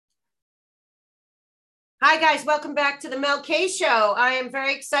Hi, guys. Welcome back to the Mel K Show. I am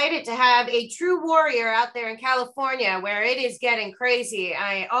very excited to have a true warrior out there in California where it is getting crazy.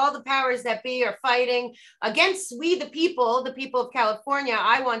 All the powers that be are fighting against we, the people of California.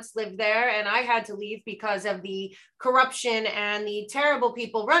 I once lived there and I had to leave because of the corruption and the terrible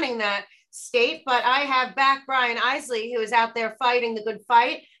people running that state. But I have back Brian Isley, who is out there fighting the good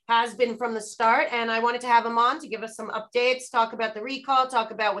fight, has been from the start. And I wanted to have him on to give us some updates, talk about the recall,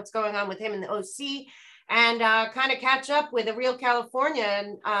 talk about what's going on with him in the OC, and kind of catch up with a real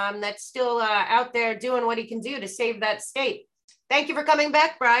Californian that's still out there doing what he can do to save that state. Thank you for coming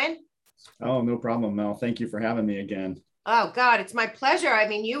back, Brian. Oh, no problem, Mel. Thank you for having me again. Oh, God, it's my pleasure. I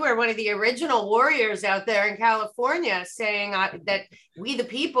mean, you were one of the original warriors out there in California saying that we, the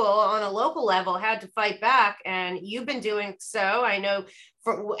people on a local level, had to fight back. And you've been doing so. I know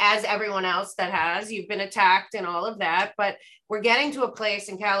as everyone else that has, you've been attacked and all of that. But we're getting to a place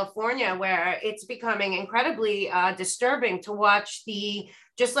in California where it's becoming incredibly disturbing to watch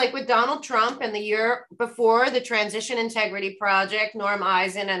just like with Donald Trump and the year before, the Transition Integrity Project, Norm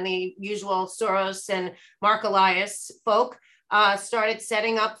Eisen and the usual Soros and Mark Elias folk started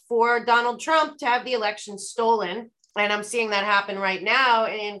setting up for Donald Trump to have the election stolen. And I'm seeing that happen right now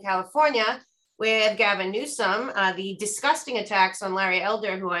in California with Gavin Newsom, the disgusting attacks on Larry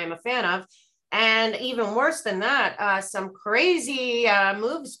Elder, who I am a fan of. And even worse than that, some crazy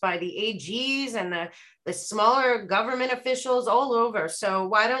moves by the AGs and the smaller government officials all over. So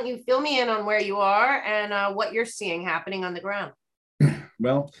why don't you fill me in on where you are and what you're seeing happening on the ground?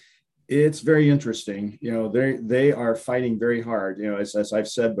 Well, it's very interesting. You know, they are fighting very hard. You know, as I've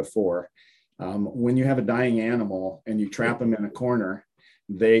said before, when you have a dying animal and you trap them in a corner,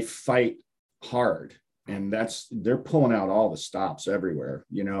 they fight hard. And they're pulling out all the stops everywhere.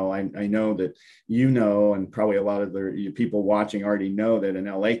 You know, I know that, and probably a lot of the people watching already know that in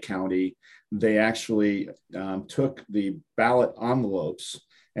LA County, they actually took the ballot envelopes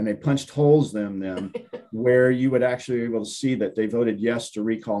and they punched holes in them where you would actually be able to see that they voted yes to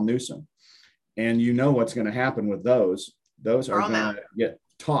recall Newsom. And you know what's going to happen with those. Those are going to get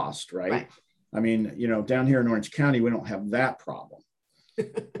tossed, right? I mean, down here in Orange County, we don't have that problem.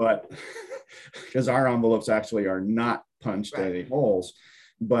 But because our envelopes actually are not punched any holes,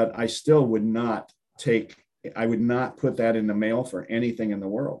 but I still would not put that in the mail for anything in the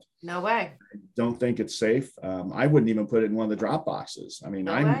world. No way. I don't think it's safe. I wouldn't even put it in one of the drop boxes. I mean,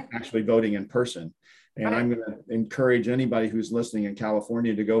 I'm actually voting in person, and I'm going to encourage anybody who's listening in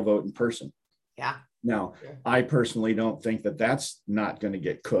California to go vote in person. Yeah. Now, I personally don't think that that's not going to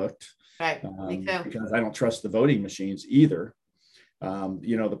get cooked. Right. Me too. Because I don't trust the voting machines either.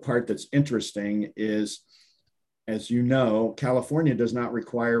 The part that's interesting is, as you know, California does not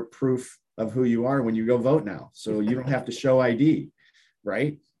require proof of who you are when you go vote now. So you don't have to show ID,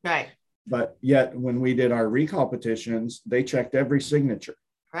 right? Right. But yet when we did our recall petitions, they checked every signature.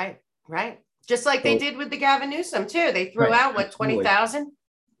 Right. Just like they did with the Gavin Newsom too. They threw out 20,000?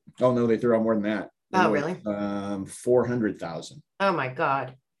 Oh, no, they threw out more than that. Really? 400,000. Oh my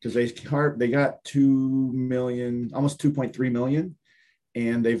God. Because they got 2 million, almost 2.3 million.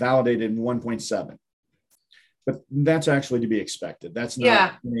 And they validated 1.7, but that's actually to be expected. That's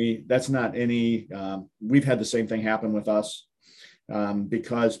not any. We've had the same thing happen with us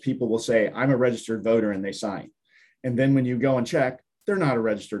because people will say, I'm a registered voter, and they sign. And then when you go and check, they're not a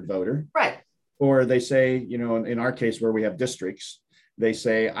registered voter. Right. Or they say, in our case where we have districts, they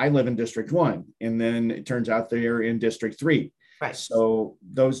say, I live in District 1. And then it turns out they're in District 3. Right. So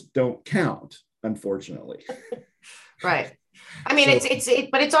those don't count, unfortunately. Right. I mean,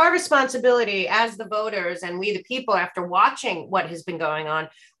 but it's our responsibility as the voters and we, the people, after watching what has been going on,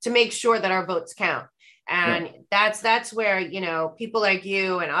 to make sure that our votes count. And that's where, people like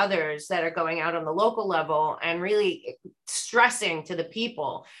you and others that are going out on the local level and really stressing to the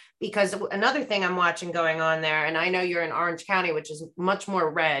people, because another thing I'm watching going on there, and I know you're in Orange County, which is much more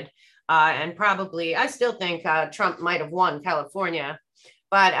red, and probably, I still think Trump might have won California,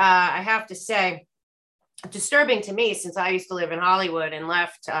 but I have to say, disturbing to me, since I used to live in Hollywood and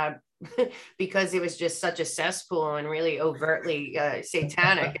left because it was just such a cesspool and really overtly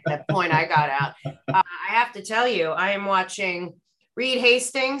satanic at that point I got out. I have to tell you, I am watching Reed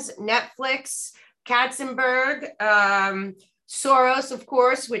Hastings, Netflix, Katzenberg, Soros, of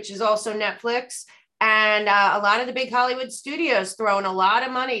course, which is also Netflix, and a lot of the big Hollywood studios throwing a lot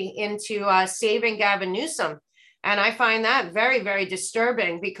of money into saving Gavin Newsom. And I find that very, very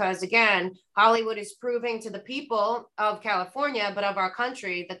disturbing because, again, Hollywood is proving to the people of California, but of our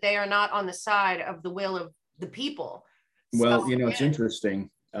country, that they are not on the side of the will of the people. Well, it's interesting.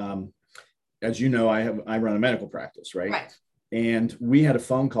 As you know, I run a medical practice, right? Right. And we had a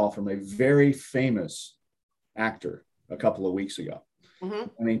phone call from a very famous actor a couple of weeks ago, Mm-hmm.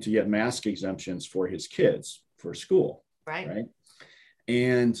 wanting to get mask exemptions for his kids for school. Right.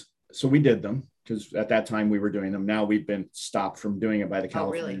 And so we did them because at that time we were doing them. Now we've been stopped from doing it by the Oh,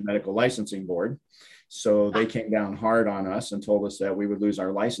 California really? Medical Licensing Board. So they came down hard on us and told us that we would lose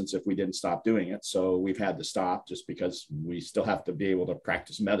our license if we didn't stop doing it. So we've had to stop just because we still have to be able to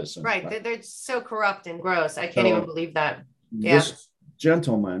practice medicine. Right. They're so corrupt and gross. I can't even believe that. Yeah. This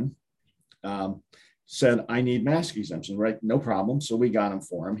gentleman said, I need mask exemption, right? No problem. So we got them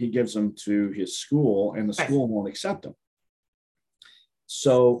for him. He gives them to his school and the school won't accept them.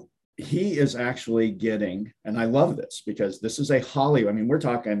 So he is actually getting, and I love this because this is a Hollywood. I mean, we're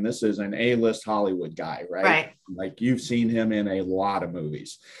talking, this is an A-list Hollywood guy, right? Right. Like you've seen him in a lot of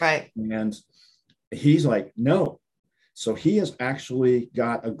movies. Right. And he's like, no. So he has actually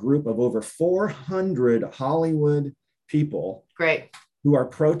got a group of over 400 Hollywood people. Great. Who are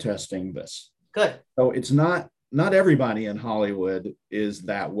protesting this. Good. So it's not everybody in Hollywood is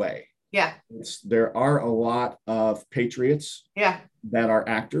that way. Yeah. There are a lot of patriots. Yeah. That are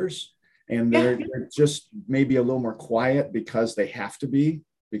actors, and they're just maybe a little more quiet because they have to be,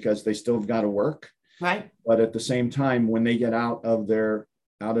 because they still have got to work. Right. But at the same time, when they get out of their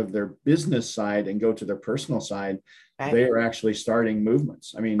business side and go to their personal side, they are actually starting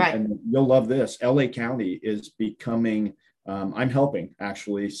movements. I mean, and you'll love this. LA County is becoming, I'm helping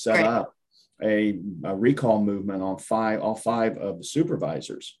actually set up a recall movement on all five of the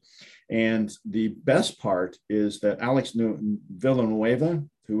supervisors. And the best part is that Alex Villanueva,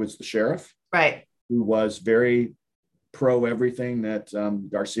 who was the sheriff, who was very pro everything that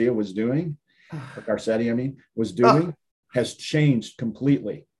Garcia was doing, or Garcetti, I mean, was doing, has changed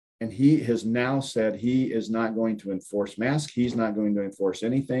completely. And he has now said he is not going to enforce masks. He's not going to enforce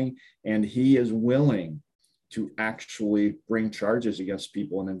anything. And he is willing to actually bring charges against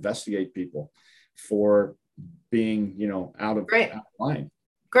people and investigate people for being, out of line.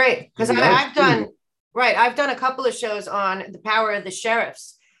 Great. Because I've done a couple of shows on the power of the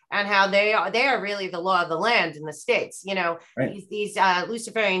sheriffs and how they are really the law of the land in the States. These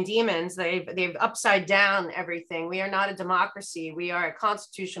Luciferian demons, they've upside down everything. We are not a democracy. We are a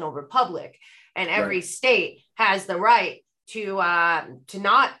constitutional republic, and every state has the right to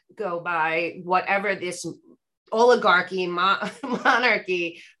not go by whatever this oligarchy,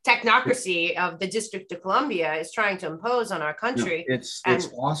 monarchy, technocracy of the District of Columbia is trying to impose on our country. It's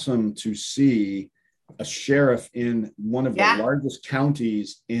awesome to see a sheriff in one of the largest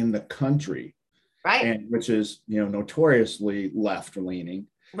counties in the country, and which is notoriously left leaning,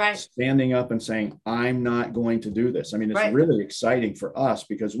 standing up and saying, I'm not going to do this. I mean, it's really exciting for us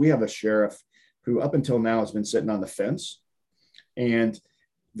because we have a sheriff who up until now has been sitting on the fence, and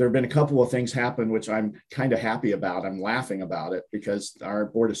there have been a couple of things happen, which I'm kind of happy about. I'm laughing about it because our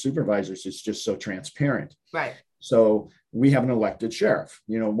board of supervisors is just so transparent. Right. So we have an elected sheriff.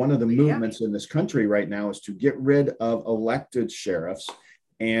 One of the movements in this country right now is to get rid of elected sheriffs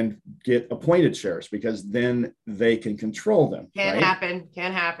and get appointed sheriffs, because then they can control them. Can't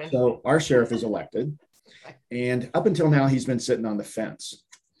happen. So our sheriff is elected. And up until now, he's been sitting on the fence.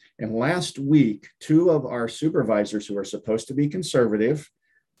 And last week, two of our supervisors who are supposed to be conservative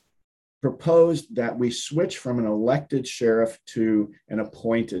proposed that we switch from an elected sheriff to an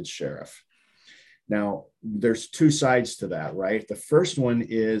appointed sheriff. Now, there's two sides to that, right? The first one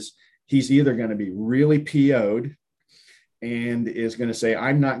is he's either going to be really PO'd and is going to say,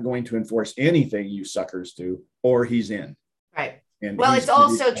 I'm not going to enforce anything you suckers do, or he's in. Right. And well, it's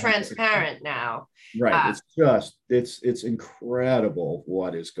also transparent now. Right. It's incredible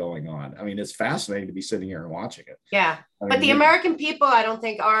what is going on. I mean, it's fascinating to be sitting here and watching it. Yeah. But the American people, I don't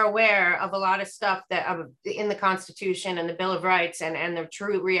think, are aware of a lot of stuff that in the Constitution and the Bill of Rights and the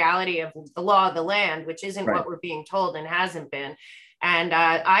true reality of the law of the land, which isn't what we're being told and hasn't been. And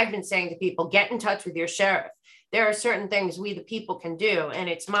I've been saying to people, get in touch with your sheriff. There are certain things we, the people, can do. And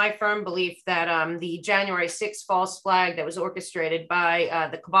it's my firm belief that the January 6th false flag that was orchestrated by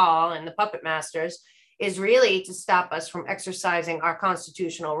the cabal and the puppet masters is really to stop us from exercising our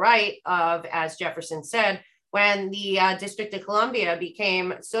constitutional right of, as Jefferson said, when the District of Columbia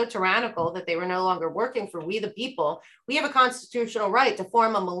became so tyrannical that they were no longer working for we, the people, we have a constitutional right to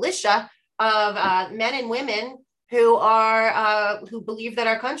form a militia of men and women who believe that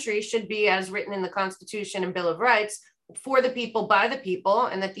our country should be, as written in the Constitution and Bill of Rights, for the people, by the people,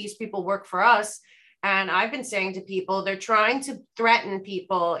 and that these people work for us. And I've been saying to people, they're trying to threaten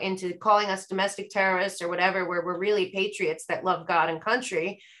people into calling us domestic terrorists or whatever, where we're really patriots that love God and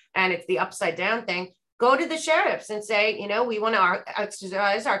country. And it's the upside down thing. Go to the sheriffs and say, we want to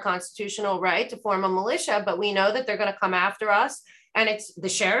exercise our constitutional right to form a militia, but we know that they're going to come after us. And it's the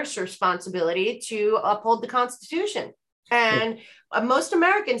sheriff's responsibility to uphold the Constitution. And most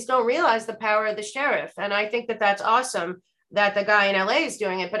Americans don't realize the power of the sheriff. And I think that that's awesome that the guy in LA is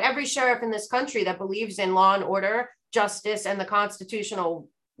doing it. But every sheriff in this country that believes in law and order, justice, and the constitutional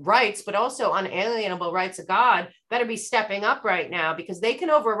rights, but also unalienable rights of God, better be stepping up right now, because they can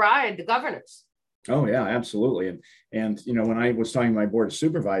override the governors. Oh yeah, absolutely. And you know, when I was talking to my board of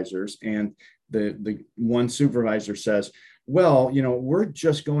supervisors, and the one supervisor says, well, you know, we're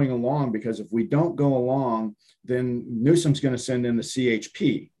just going along because if we don't go along, then Newsom's going to send in the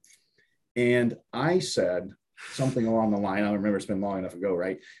CHP. And I said something along the line, I don't remember, it's been long enough ago,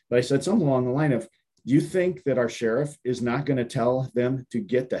 right? But I said something along the line of, do you think that our sheriff is not going to tell them to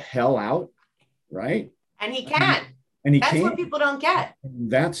get the hell out? Right. And he can. And that's what people don't get.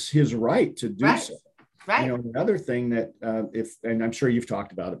 That's his right to do so. Right. You know, another thing that and I'm sure you've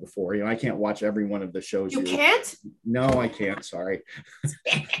talked about it before, you know, I can't watch every one of the shows. You can't? No, I can't. Sorry.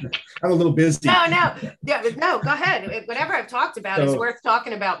 I'm a little busy. No, go ahead. Whatever I've talked about is worth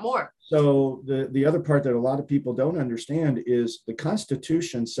talking about more. So the other part that a lot of people don't understand is the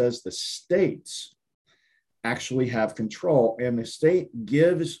Constitution says the states actually have control, and the state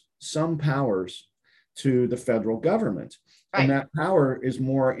gives some powers to the federal government. Right. And that power is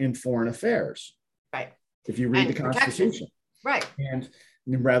more in foreign affairs. Right. If you read the Constitution. Right. And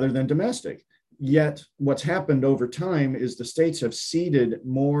rather than domestic. Yet what's happened over time is the states have ceded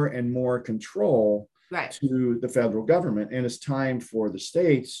more and more control to the federal government. And it's time for the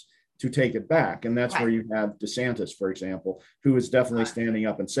states to take it back. And that's where you have DeSantis, for example, who is definitely standing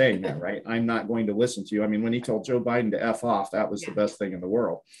up and saying that, right? I'm not going to listen to you. I mean, when he told Joe Biden to F off, that was the best thing in the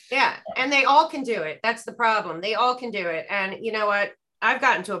world. Yeah. And they all can do it. That's the problem. They all can do it. And you know what? I've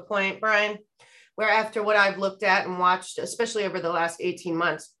gotten to a point, Brian, where after what I've looked at and watched, especially over the last 18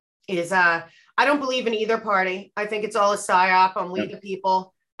 months, is I don't believe in either party. I think it's all a psyop on we the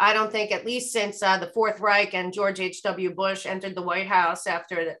people. I don't think, at least since the Fourth Reich and George H.W. Bush entered the White House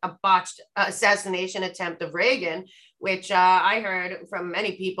after a botched assassination attempt of Reagan, which I heard from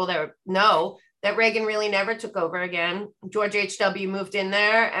many people that know that Reagan really never took over again. George H.W. moved in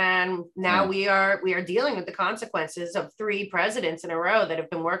there, and now we are dealing with the consequences of 3 presidents in a row that have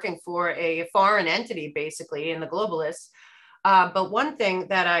been working for a foreign entity, basically, in the globalists. But one thing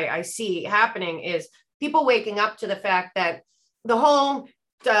that I see happening is people waking up to the fact that the whole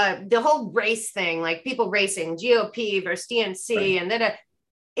race thing, like people racing GOP versus DNC, and then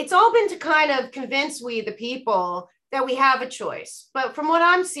it's all been to kind of convince we the people that we have a choice. But from what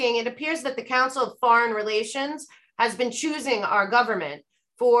I'm seeing, it appears that the Council of Foreign Relations has been choosing our government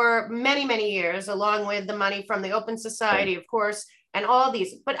for many, many years, along with the money from the Open Society, of course, and all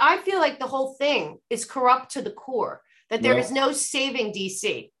these. But I feel like the whole thing is corrupt to the core, that there is no saving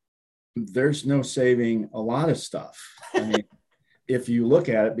DC. There's no saving a lot of stuff. I mean, if you look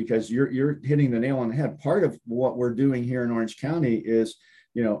at it, because you're hitting the nail on the head, part of what we're doing here in Orange County is,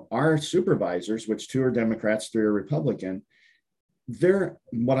 you know, our supervisors, which 2 are Democrats, 3 are Republican, they're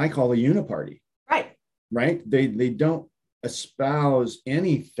what I call a uniparty. Right. They don't espouse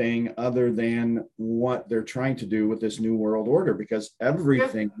anything other than what they're trying to do with this new world order, because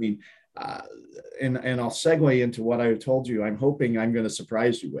everything, I mean, and I'll segue into what I told you, I'm hoping I'm going to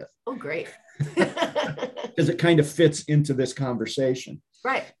surprise you with. Oh, great. Because it kind of fits into this conversation.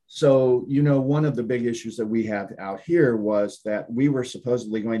 Right. So, you know, one of the big issues that we have out here was that we were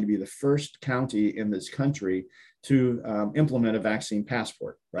supposedly going to be the first county in this country to implement a vaccine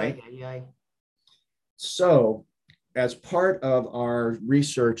passport, right? So, as part of our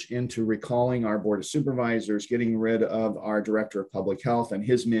research into recalling our board of supervisors, getting rid of our director of public health and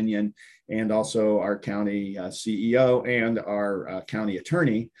his minion, and also our county CEO and our county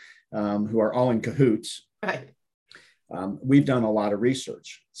attorney, who are all in cahoots. Right. We've done a lot of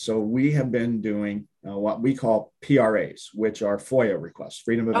research. So we have been doing what we call PRAs, which are FOIA requests,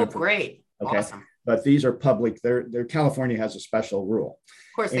 Freedom of Information. Oh, great. Okay. Awesome. But these are public. California has a special rule.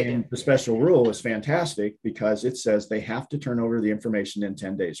 Of course they do. The special rule is fantastic because it says they have to turn over the information in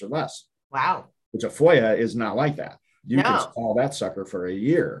 10 days or less. Wow. Which a FOIA is not like that. You can stall that sucker for a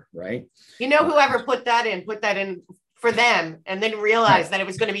year, right? You know, whoever put that in for them and then realized that it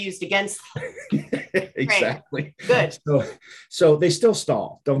was going to be used against them. Exactly. Good. So they still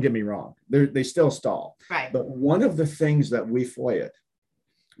stall. Don't get me wrong. They still stall. Right. But one of the things that we FOIA'd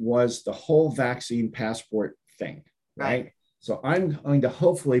was the whole vaccine passport thing. Right. So I'm going to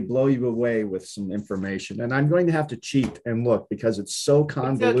hopefully blow you away with some information, and I'm going to have to cheat and look because it's so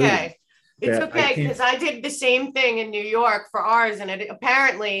convoluted. It's okay. It's okay, because I did the same thing in New York for ours, and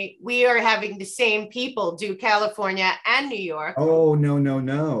apparently we are having the same people do California and New York. Oh,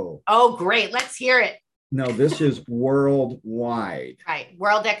 no. Oh, great. Let's hear it. No, this is worldwide. Right.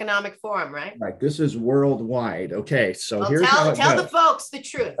 World Economic Forum, right? Right. This is worldwide. Okay. So Well, here's how it tell goes. the folks the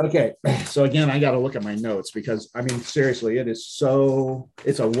truth. Okay. So again, I got to look at my notes because I mean, seriously, it's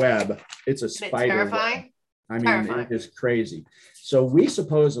a web. It's a Isn't it spider web. terrifying? I mean, Terrifying. it is crazy. So we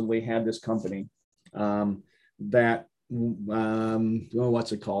supposedly had this company that, well,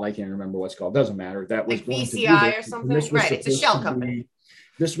 what's it called? I can't remember what's it called. Doesn't matter. That was Like going to do BCI this. or something? Right. It's a shell company.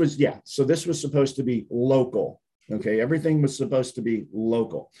 So this was supposed to be local. Okay. Everything was supposed to be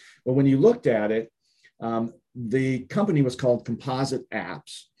local. But when you looked at it, the company was called Composite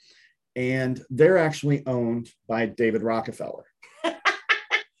Apps, and they're actually owned by David Rockefeller.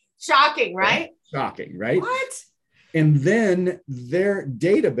 Shocking, right? Shocking, right? What? And then their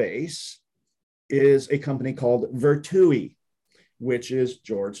database is a company called Virtui, which is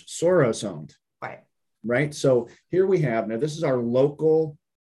George Soros owned. Right. Right. So here we have, now this is our local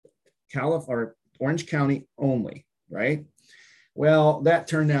California, Orange County only, right? Well, that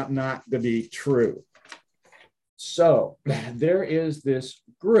turned out not to be true. So there is this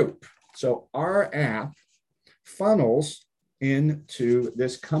group. So our app funnels into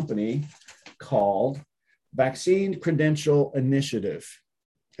this company called Vaccine Credential Initiative.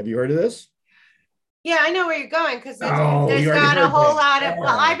 Have you heard of this? Yeah, I know where you're going because there's you got a whole lot of, Yeah.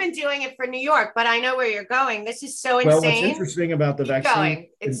 well, I've been doing it for New York, but I know where you're going. This is so Well, what's insane. interesting about the Keep Vaccine going.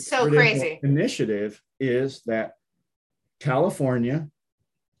 It's so Credential crazy. Initiative is that California,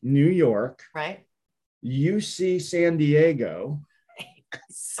 New York, Right. UC San Diego,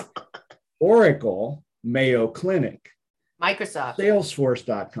 Oracle, Mayo Clinic, Microsoft.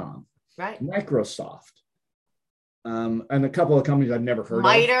 Salesforce.com, Right. Microsoft, and a couple of companies I've never heard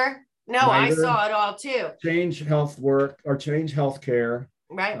MITRE. of. No, MITRE, I saw it all too. Change Healthcare,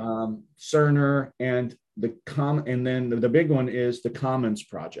 Right. Cerner, and and then the big one is the Commons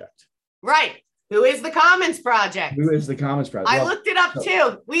Project. Right. Who is the Commons Project? Who is the Commons Project? I looked it up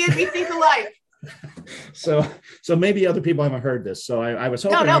too. We think alike. So maybe other people haven't heard this. So I was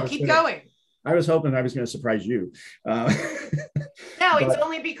hoping. No, keep going. I was hoping I was going to surprise you. No, it's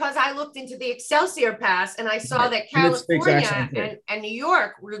only because I looked into the Excelsior Pass and I saw that California and New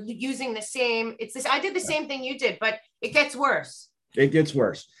York were using the same. I did the same thing you did, but it gets worse. It gets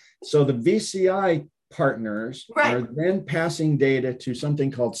worse. So the VCI partners are then passing data to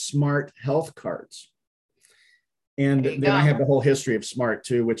something called smart health cards. And then I have the whole history of smart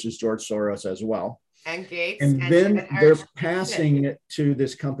too, which is George Soros as well. And Gates. And then they're passing it to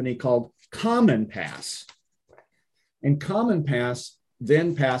this company called Common Pass. And Common Pass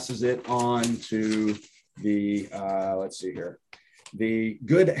then passes it on to the, let's see here, the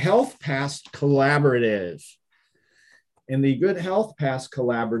Good Health Pass Collaborative. And the Good Health Pass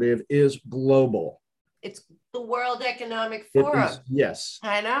Collaborative is global. It's the World Economic Forum. Yes.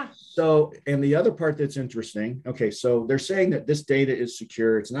 I know. So, and the other part that's interesting, okay, so they're saying that this data is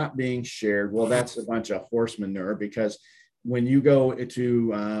secure. It's not being shared. Well, that's a bunch of horse manure, because when you go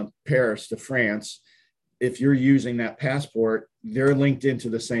to Paris, to France, if you're using that passport, they're linked into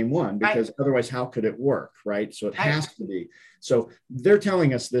the same one, because otherwise, how could it work, right? So it has to be. So they're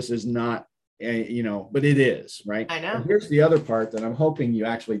telling us this is not, but it is, right? I know. And here's the other part that I'm hoping you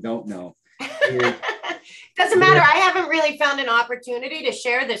actually don't know. Doesn't matter. I haven't really found an opportunity to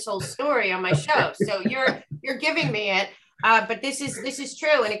share this whole story on my show, so you're giving me it. But this is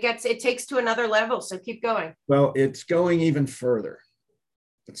true, and it takes to another level. So keep going. Well, it's going even further.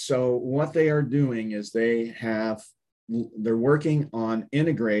 So what they are doing is they're working on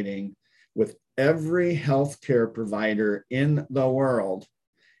integrating with every healthcare provider in the world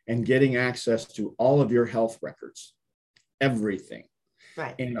and getting access to all of your health records, everything.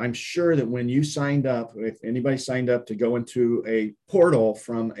 Right. And I'm sure that when you signed up, if anybody signed up to go into a portal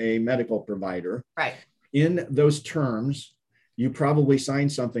from a medical provider, right, in those terms, you probably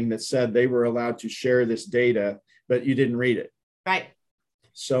signed something that said they were allowed to share this data, but you didn't read it. Right.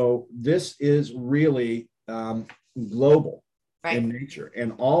 So this is really global in nature,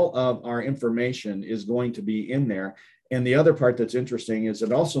 and all of our information is going to be in there. And the other part that's interesting is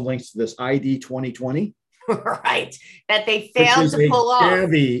it also links to this ID 2020. Right, that they failed to pull off.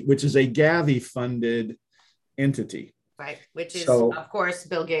 Which is a Gavi funded entity. Right, which is, of course,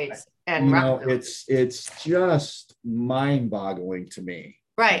 Bill Gates and it's just mind-boggling to me.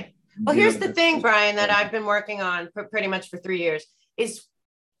 Right. Well, here's the thing, Brian, that I've been working on pretty much for 3 years is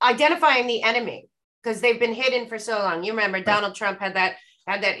identifying the enemy, because they've been hidden for so long. You remember Donald Trump had that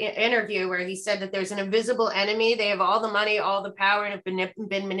interview where he said that there's an invisible enemy. They have all the money, all the power, and have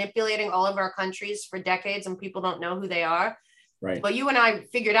been manipulating all of our countries for decades, and people don't know who they are. Right. But you and I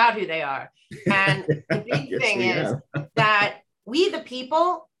figured out who they are. And the big thing is that we, the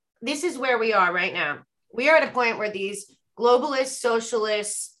people, this is where we are right now. We are at a point where these globalist,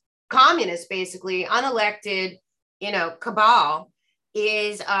 socialists, communists, basically unelected, cabal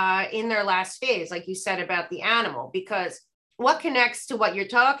is in their last phase, like you said about the animal, because what connects to what you're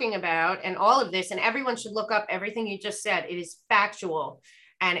talking about and all of this, and everyone should look up everything you just said. It is factual.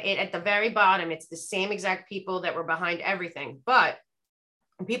 And at the very bottom, it's the same exact people that were behind everything. But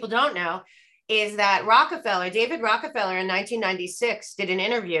what people don't know is that David Rockefeller in 1996 did an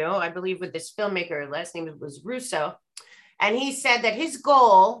interview, I believe, with this filmmaker, last name was Russo. And he said that his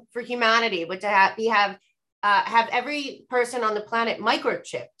goal for humanity was to have every person on the planet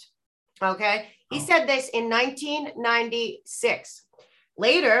microchipped. Okay. He said this in 1996.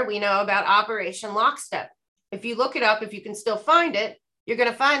 Later, we know about Operation Lockstep. If you look it up, if you can still find it, you're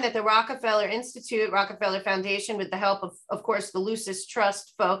going to find that the Rockefeller Institute, Rockefeller Foundation, with the help of course, the Lucis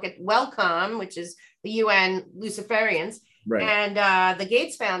Trust folk at Wellcome, which is the UN Luciferians, right, and the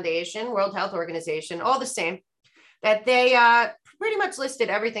Gates Foundation, World Health Organization, all the same, that they pretty much listed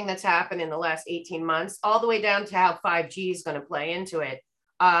everything that's happened in the last 18 months, all the way down to how 5G is going to play into it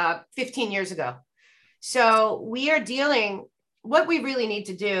 15 years ago. So we are what we really need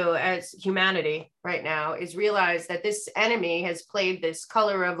to do as humanity right now is realize that this enemy has played this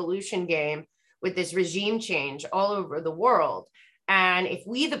color revolution game with this regime change all over the world. And if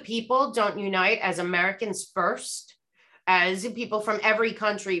we, the people, don't unite as Americans first, as people from every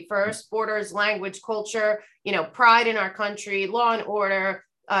country first, borders, language, culture, pride in our country, law and order,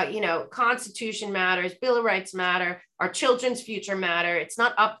 Constitution matters, Bill of Rights matter, our children's future matter. It's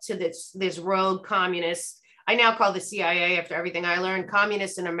not up to this rogue communist. I now call the CIA, after everything I learned,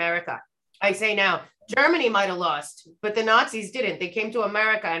 communists in America. I say now, Germany might have lost, but the Nazis didn't. They came to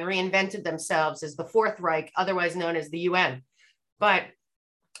America and reinvented themselves as the Fourth Reich, otherwise known as the UN. But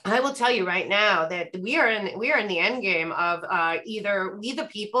I will tell you right now that we are in the end game of either we, the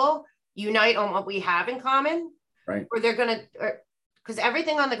people, unite on what we have in common, right, or they're going to, because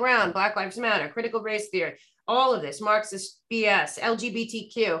everything on the ground, Black Lives Matter, critical race theory, all of this, Marxist BS,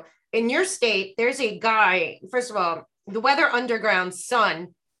 LGBTQ. In your state, there's a guy, first of all, the Weather Underground's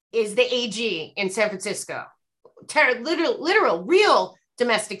son is the AG in San Francisco. Literal, real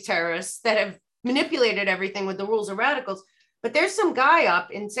domestic terrorists that have manipulated everything with the rules of radicals. But there's some guy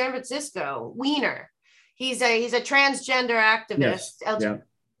up in San Francisco, Wiener. He's a transgender activist. Yes. Yeah.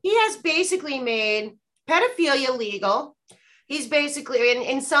 He has basically made pedophilia legal. He's basically,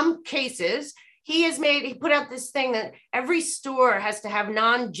 in some cases, he put out this thing that every store has to have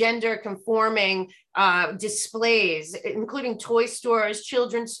non-gender conforming displays, including toy stores,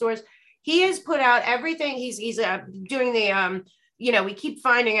 children's stores. He has put out everything. He's doing the, we keep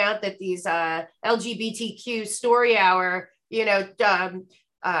finding out that these LGBTQ story hour,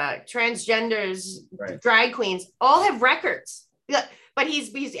 transgenders, right, drag queens, all have records, but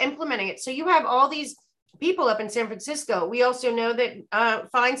he's implementing it. So you have all these people up in San Francisco. We also know that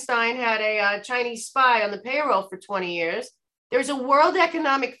Feinstein had a Chinese spy on the payroll for 20 years. There's a World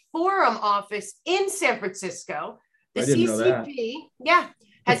Economic Forum office in San Francisco. The CCP,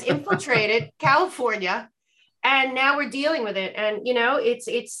 has infiltrated California, and now we're dealing with it. And it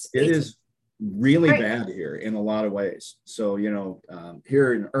is really great. Bad here in a lot of ways. So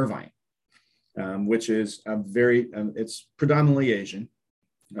here in Irvine, which is it's predominantly Asian.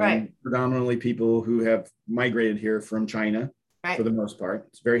 Right. Predominantly people who have migrated here from China, right, for the most part.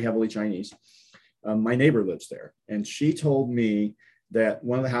 It's very heavily Chinese. My neighbor lives there, and she told me that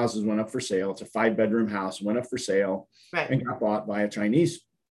one of the houses went up for sale. It's a 5-bedroom house, went up for sale, right, and got bought by a Chinese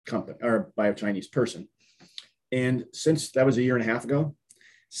company or by a Chinese person. And since that was a year and a half ago,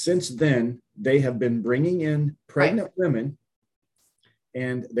 since then, they have been bringing in pregnant, right, women,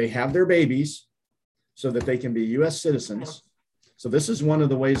 and they have their babies so that they can be U.S. citizens. So this is one of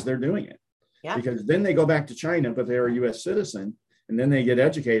the ways they're doing it, because then they go back to China, but they're a U.S. citizen, and then they get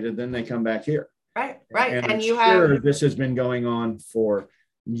educated, then they come back here. Right. And this has been going on for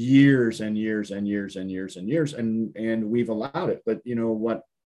years and years and years and years and years, and we've allowed it. But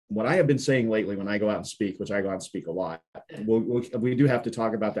what I have been saying lately when I go out and speak, which I go out and speak a lot, we do have to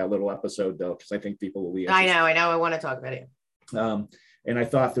talk about that little episode though, because I think people will be interested. I know. I want to talk about it. And I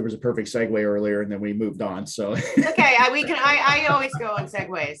thought there was a perfect segue earlier, and then we moved on. So okay, I always go on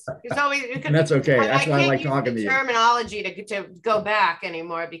segues. It's always, and that's okay. That's why I like talking to you. Terminology to go back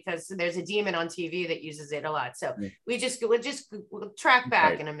anymore, because there's a demon on TV that uses it a lot. So we'll track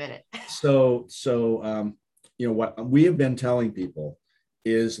back in a minute. So what we have been telling people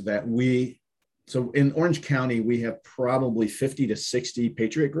is that in Orange County we have probably 50 to 60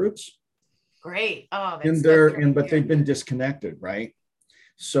 Patriot groups. Great. Oh, but they've been disconnected, right?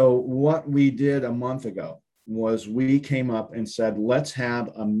 So what we did a month ago was we came up and said, let's have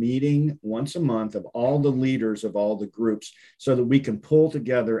a meeting once a month of all the leaders of all the groups so that we can pull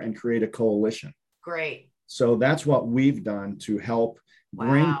together and create a coalition. Great. So that's what we've done to help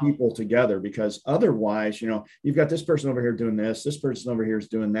bring people together, because otherwise, you've got this person over here doing this person over here is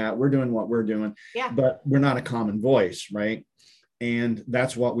doing that. We're doing what we're doing, but we're not a common voice, right? And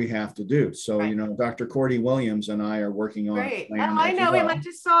that's what we have to do. So, Dr. Cordy Williams and I are working on a plan. I know him. I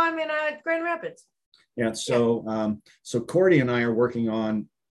just saw him in Grand Rapids. Yeah. So, so Cordy and I are working on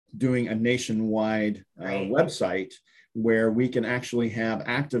doing a nationwide website where we can actually have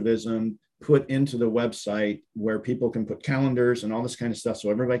activism put into the website, where people can put calendars and all this kind of stuff,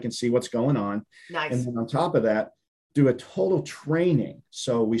 so everybody can see what's going on. Nice. And then on top of that, do a total training.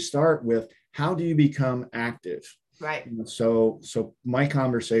 So we start with, how do you become active? Right. So my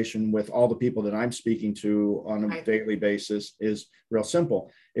conversation with all the people that I'm speaking to on a daily basis is real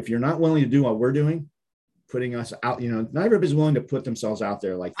simple. If you're not willing to do what we're doing, putting us out, not everybody's willing to put themselves out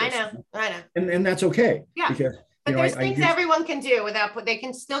there like this. I know. And that's okay. Yeah. Because but there's things everyone can do without, they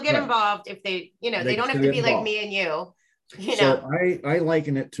can still get involved if they don't have to be like me and you. So I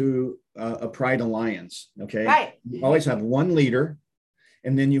liken it to a pride alliance. Okay. Right. You always have one leader,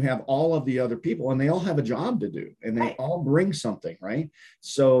 and then you have all of the other people, and they all have a job to do, and they all bring something. Right.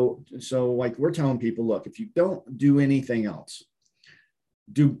 So like we're telling people, look, if you don't do anything else,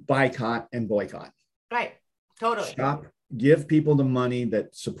 do boycott and boycott. Right. Totally. Stop. Give people the money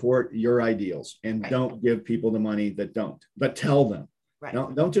that support your ideals, and don't give people the money that don't, but tell them. Right.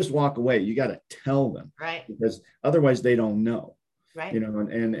 Don't just walk away. You got to tell them, right? Because otherwise they don't know. Right.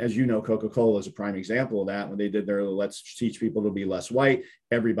 And as you know, Coca-Cola is a prime example of that. When they did their Let's Teach People to Be Less White,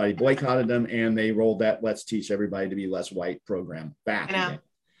 everybody boycotted them, and they rolled that Let's Teach Everybody to Be Less White program back again.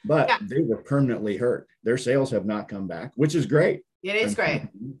 But they were permanently hurt. Their sales have not come back, which is great. It is great.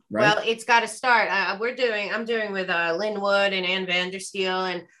 Right? Well, it's got to start. I'm doing with Lynn Wood and Ann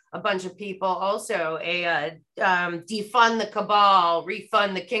Vandersteel and a bunch of people also a defund the cabal,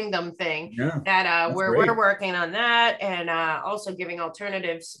 refund the kingdom thing. That we're working on that, and also giving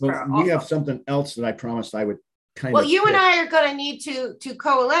alternatives. We have something else that I promised I would you and I are going to need to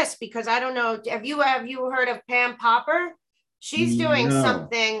coalesce, because I don't know. Have you heard of Pam Popper? She's doing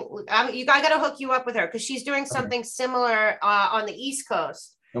something. I got to hook you up with her, because she's doing something similar on the East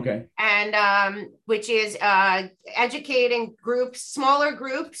Coast. Okay. And which is educating smaller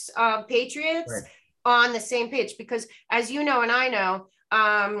groups of patriots on the same page. Because as you know, and I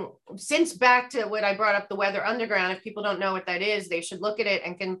know, since back to what I brought up, the Weather Underground, if people don't know what that is, they should look at it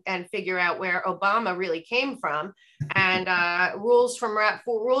and figure out where Obama really came from. And rules for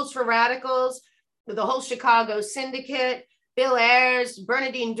radicals, the whole Chicago syndicate, Bill Ayers,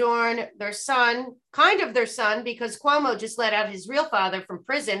 Bernardine Dorn, their son, because Cuomo just let out his real father from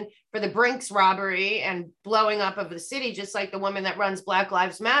prison for the Brinks robbery and blowing up of the city, just like the woman that runs Black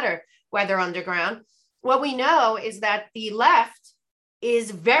Lives Matter, Weather Underground. What we know is that the left is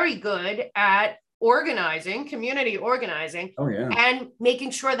very good at organizing, community organizing, and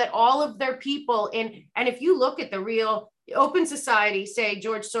making sure that all of their people and if you look at the real open society, say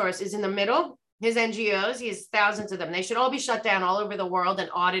George Soros is in the middle. His NGOs, he has thousands of them. They should all be shut down all over the world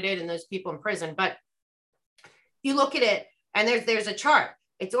and audited, and those people in prison. But you look at it, and there's a chart.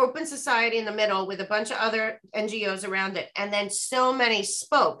 It's open society in the middle with a bunch of other NGOs around it. And then so many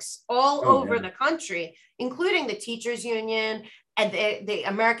spokes all over the country, including the Teachers Union and the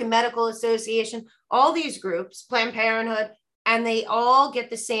American Medical Association, all these groups, Planned Parenthood, and they all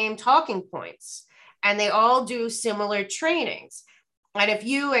get the same talking points. And they all do similar trainings. And if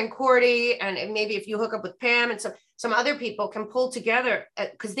you and Cordy, and maybe if you hook up with Pam and some other people can pull together,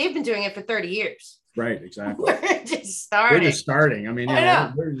 because they've been doing it for 30 years. Right, exactly. We're just starting. I mean,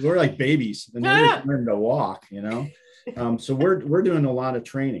 we're like babies, and we're just learning to walk, So we're doing a lot of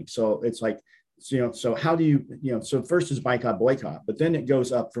training. So it's like, so how do you, so first is boycott, but then it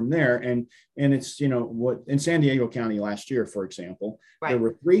goes up from there. And it's, what in San Diego County last year, for example, there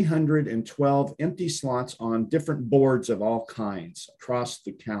were 312 empty slots on different boards of all kinds across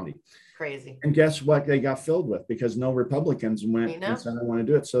the county. Crazy. And guess what they got filled with? Because no Republicans went and said, I want to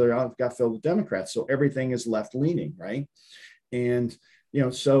do it. So they all got filled with Democrats. So everything is left leaning, right? And,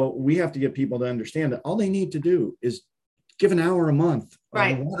 so we have to get people to understand that all they need to do is give an hour a month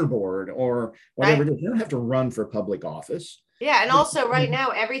on a water board or whatever. They don't have to run for public office. Yeah. And also right now,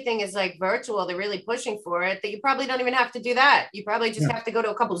 everything is like virtual. They're really pushing for it, that you probably don't even have to do that. You probably just have to go to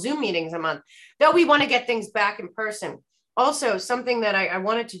a couple Zoom meetings a month, though we want to get things back in person. Also, something that I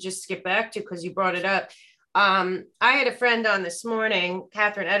wanted to just skip back to, because you brought it up. I had a friend on this morning,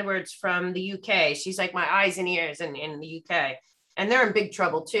 Catherine Edwards from the UK. She's like my eyes and ears in the UK, and they're in big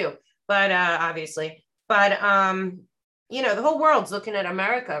trouble too, but obviously. But the whole world's looking at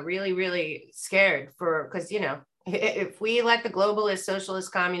America really, really scared because if we let the globalist,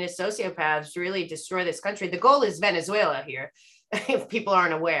 socialist, communist sociopaths really destroy this country, the goal is Venezuela here, if people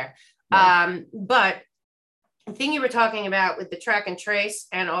aren't aware. Right. But the thing you were talking about with the track and trace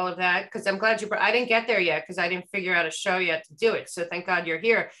and all of that, because I'm glad I didn't get there yet because I didn't figure out a show yet to do it. So thank God you're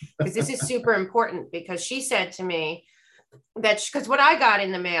here, because this is super important. Because she said to me that, because what I got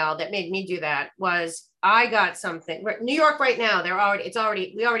in the mail that made me do that was I got something. New York right now, we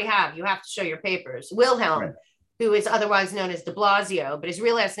already have, you have to show your papers. Wilhelm, right, who is otherwise known as de Blasio, but his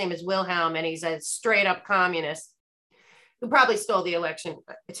real last name is Wilhelm, and he's a straight up communist who probably stole the election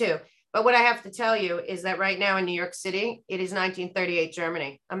too. But what I have to tell you is that right now in New York City, it is 1938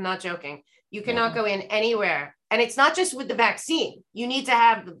 Germany. I'm not joking. You cannot go in anywhere. And it's not just with the vaccine. You need to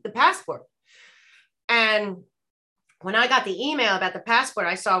have the passport. And when I got the email about the passport,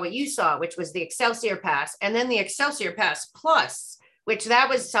 I saw what you saw, which was the Excelsior Pass, and then the Excelsior Pass Plus, which that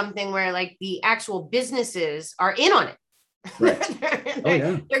was something where like the actual businesses are in on it.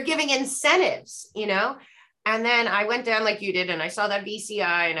 Right. They're giving incentives, And then I went down like you did, and I saw that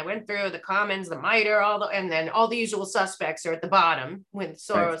VCI, and I went through the Commons, the MITRE, and then all the usual suspects are at the bottom with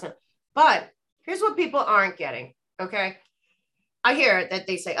Soros. Right. But here's what people aren't getting, okay? I hear that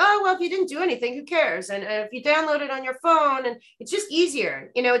they say, oh, well, if you didn't do anything, who cares? And if you download it on your phone, and it's just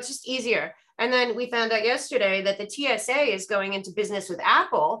easier, it's just easier. And then we found out yesterday that the TSA is going into business with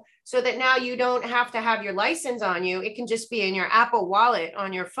Apple, so that now you don't have to have your license on you. It can just be in your Apple wallet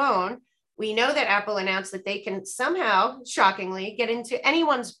on your phone. We know that Apple announced that they can somehow, shockingly, get into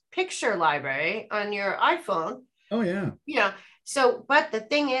anyone's picture library on your iPhone. Oh, yeah. So, but the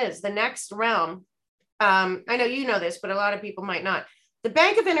thing is, the next realm, I know you know this, but a lot of people might not. The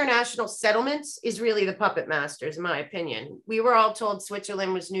Bank of International Settlements is really the puppet masters, in my opinion. We were all told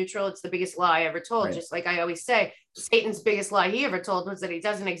Switzerland was neutral. It's the biggest lie ever told. Right. Just like I always say, Satan's biggest lie he ever told was that he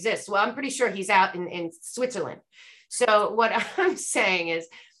doesn't exist. Well, I'm pretty sure he's out in Switzerland. So what I'm saying is,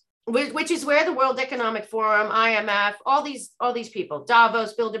 which is where the World Economic Forum, IMF, all these people,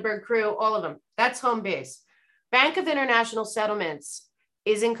 Davos, Bilderberg crew, all of them, that's home base. Bank of International Settlements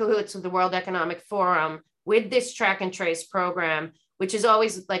is in cahoots with the World Economic Forum with this track and trace program, which is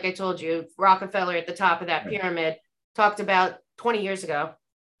always, like I told you, Rockefeller at the top of that pyramid talked about 20 years ago.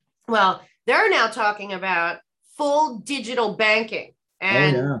 Well, they're now talking about full digital banking.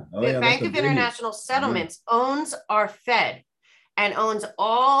 And the Bank of International Settlements owns our Fed and owns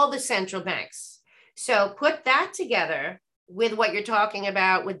all the central banks. So put that together with what you're talking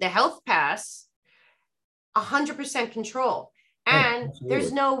about with the health pass, 100% control. And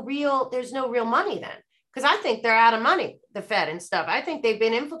there's no real money then, because I think they're out of money, the Fed and stuff. I think they've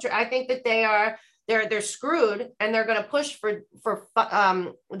been infiltrated. I think that they're screwed, and they're going to push for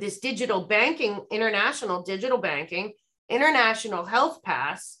this digital banking, international digital banking, international health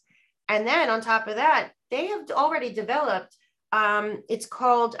pass. And then on top of that, they have already developed, it's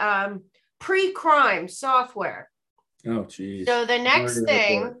called pre-crime software. Oh, geez. So the next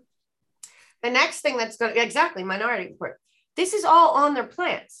thing that's going to, exactly, Minority Report. This is all on their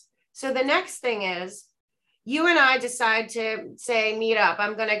plans. So the next thing is, you and I decide to say, meet up.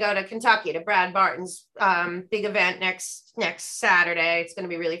 I'm going to go to Kentucky to Brad Barton's big event next Saturday. It's going to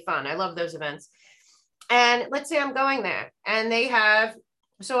be really fun. I love those events. And let's say I'm going there, and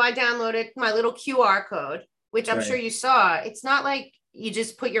so I downloaded my little QR code, which I'm sure you saw. It's not like you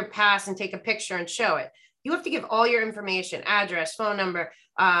just put your pass and take a picture and show it. You have to give all your information, address, phone number,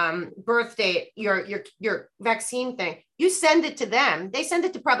 birth date, your vaccine thing. You send it to them. They send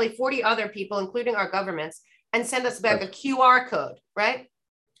it to probably 40 other people, including our governments, and send us back a QR code, right?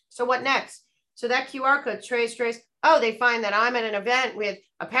 So what next? So that QR code, trace. Oh, they find that I'm at an event with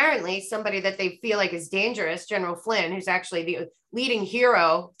apparently somebody that they feel like is dangerous, General Flynn, who's actually the leading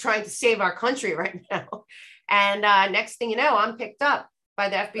hero trying to save our country right now. And next thing you know, I'm picked up by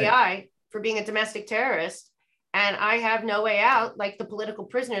the FBI for being a domestic terrorist. And I have no way out, like the political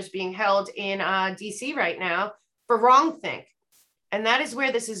prisoners being held in DC right now for wrongthink. And that is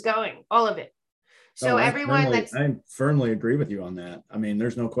where this is going, all of it. So I firmly agree with you on that. I mean,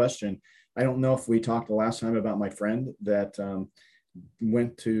 there's no question. I don't know if we talked the last time about my friend that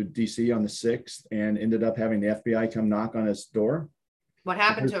went to DC on the 6th and ended up having the FBI come knock on his door. What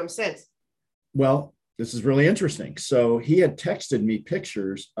happened to him since? Well, this is really interesting. So he had texted me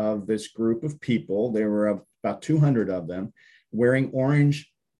pictures of this group of people. There were about 200 of them wearing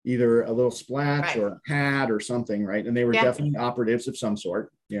orange, either a little splash or a hat or something, right? And they were definitely operatives of some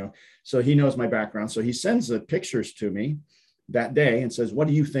sort, So he knows my background. So he sends the pictures to me. that day and says, what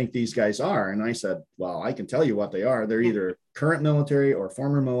do you think these guys are? And I said, well, I can tell you what they are. They're either current military or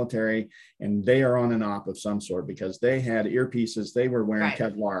former military, and they are on an op of some sort because they had earpieces. They were wearing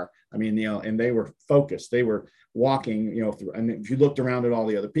Kevlar. I mean, and they were focused. They were walking, through, and if you looked around at all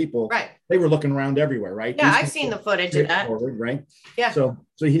the other people, they were looking around everywhere, right? Yeah, I've seen the footage of that. Right? Yeah. So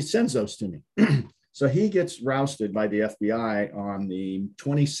he sends those to me. So he gets rousted by the FBI on the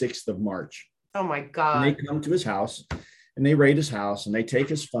 26th of March. Oh my God. And they come to his house and they raid his house and they take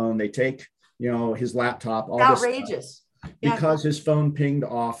his phone, they take, his laptop, all outrageous. This because his phone pinged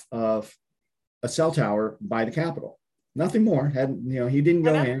off of a cell tower by the Capitol. Nothing more. He didn't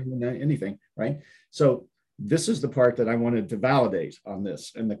go in anything, right? So this is the part that I wanted to validate on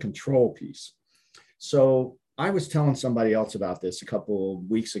this and the control piece. So I was telling somebody else about this a couple of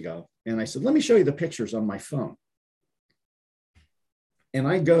weeks ago, and I said, let me show you the pictures on my phone. And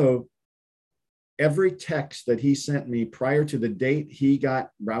I go, every text that he sent me prior to the date he got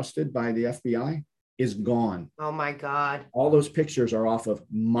rousted by the FBI is gone. Oh my God. All those pictures are off of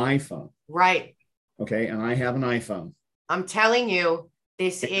my phone. Right. Okay. And I have an iPhone. I'm telling you,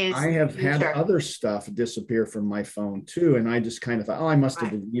 this is. I have had other stuff disappear from my phone too. And I just kind of thought, I must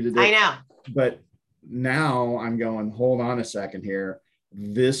have deleted it. I know. But now I'm going, hold on a second here.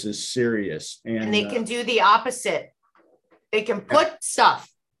 This is serious. And they can do the opposite. They can put stuff.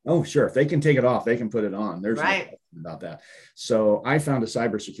 Oh, sure. If they can take it off, they can put it on. There's no question about that. So I found a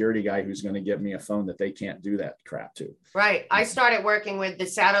cybersecurity guy who's going to get me a phone that they can't do that crap to. Right. I started working with the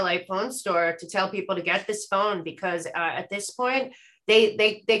satellite phone store to tell people to get this phone because at this point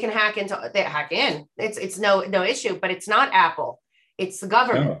they can hack in. It's no issue, but it's not Apple. It's the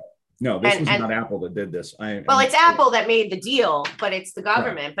government. No, this was not Apple that did this. It's Apple that made the deal, but it's the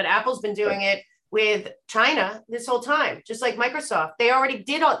government. Right. But Apple's been doing it with China this whole time, just like Microsoft. They already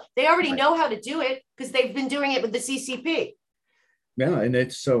know how to do it because they've been doing it with the CCP. Yeah, and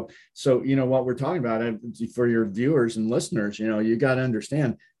it's so what we're talking about for your viewers and listeners, you got to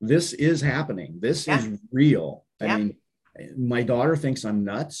understand this is happening. This is real. I mean, my daughter thinks I'm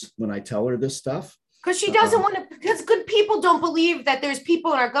nuts when I tell her this stuff. Because she doesn't want to, because good people don't believe that there's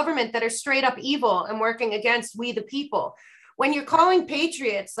people in our government that are straight up evil and working against we the people. When you're calling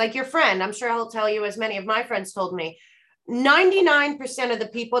patriots, like your friend, I'm sure he'll tell you, as many of my friends told me, 99% of the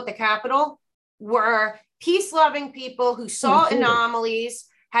people at the Capitol were peace-loving people who saw anomalies,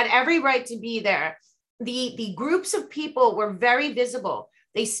 had every right to be there. The groups of people were very visible.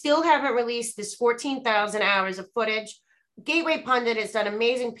 They still haven't released this 14,000 hours of footage. Gateway Pundit has done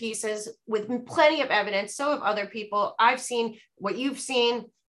amazing pieces with plenty of evidence. So have other people. I've seen what you've seen.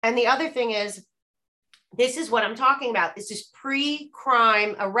 And the other thing is, this is what I'm talking about. This is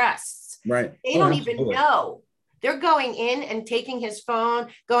pre-crime arrests. Right. They don't even know. They're going in and taking his phone,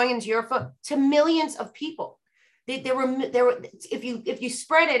 going into your phone to millions of people. There were if you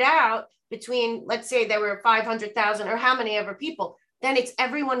spread it out between, let's say there were 500,000 or how many ever people, then it's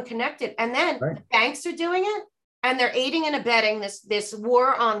everyone connected. And then the banks are doing it, and they're aiding and abetting this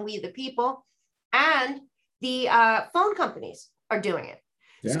war on we the people, and the phone companies are doing it.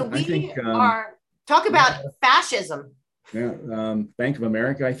 Yeah, so we are. Talk about fascism. Yeah. Bank of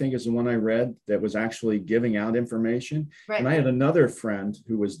America, I think, is the one I read that was actually giving out information. Right. And I had another friend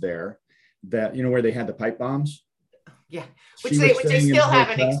who was there that, where they had the pipe bombs. Yeah. Which they still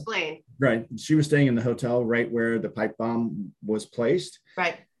haven't explained. Right. She was staying in the hotel right where the pipe bomb was placed.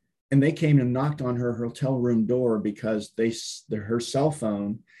 Right. And they came and knocked on her hotel room door because her cell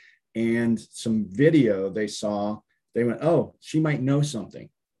phone and some video they saw, they went, oh, she might know something.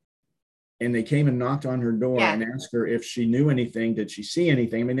 And they came and knocked on her door and asked her if she knew anything. Did she see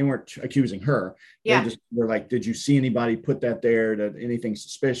anything? I mean, they weren't accusing her. They just were like, did you see anybody put that there? Did anything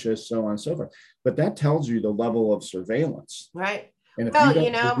suspicious? So on and so forth. But that tells you the level of surveillance. Right. And if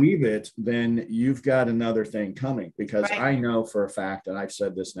you don't believe it, then you've got another thing coming, because I know for a fact, and I've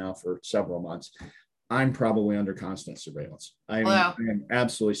said this now for several months, I'm probably under constant surveillance. I am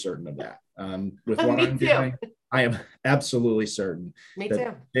absolutely certain of that. With what I'm doing, I am absolutely certain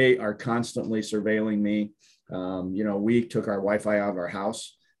that they are constantly surveilling me. We took our Wi-Fi out of our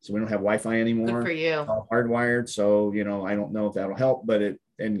house, so we don't have Wi-Fi anymore. Good for you. It's all hardwired. So, I don't know if that'll help, but it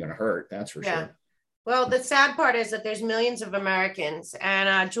ain't going to hurt. That's for sure. Well, the sad part is that there's millions of Americans,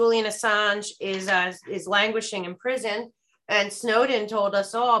 and Julian Assange is languishing in prison, and Snowden told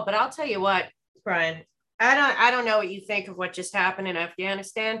us all. But I'll tell you what, Brian, I don't know what you think of what just happened in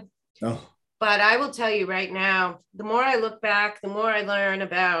Afghanistan. Oh. But I will tell you right now, the more I look back, the more I learn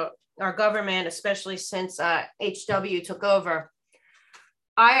about our government, especially since HW took over.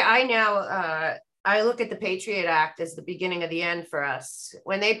 I now I look at the Patriot Act as the beginning of the end for us.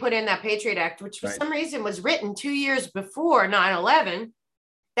 When they put in that Patriot Act, which for some reason was written 2 years before 9/11,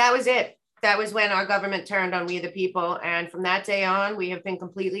 that was it. That was when our government turned on we the people. And from that day on, we have been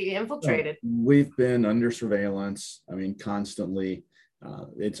completely infiltrated. We've been under surveillance. I mean, constantly.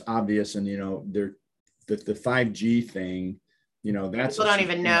 It's obvious. And, the 5G thing, that's people don't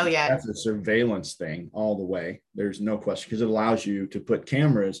even know yet. That's a surveillance thing all the way. There's no question, because it allows you to put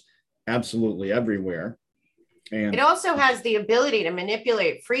cameras absolutely everywhere. And it also has the ability to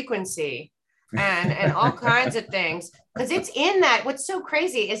manipulate frequency and all kinds of things, because it's in that. What's so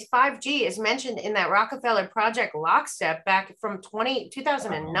crazy is 5G is mentioned in that Rockefeller Project Lockstep back from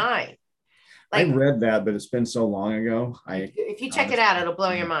 2009. I read that, but it's been so long ago. If you check it out, it'll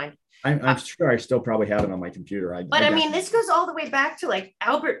blow your mind. I'm sure I still probably have it on my computer. I mean, this goes all the way back to like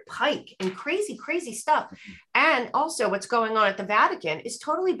Albert Pike and crazy, crazy stuff. And also what's going on at the Vatican is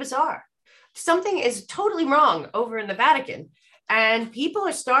totally bizarre. Something is totally wrong over in the Vatican. And people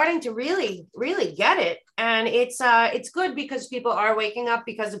are starting to really, really get it. And it's good because people are waking up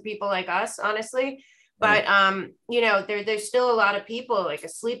because of people like us, honestly. But, there's still a lot of people like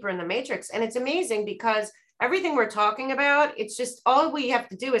asleep or in the matrix. And it's amazing because everything we're talking about, it's just all we have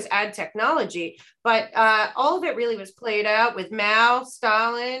to do is add technology. But all of it really was played out with Mao,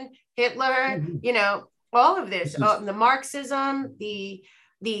 Stalin, Hitler, all of this, the Marxism, the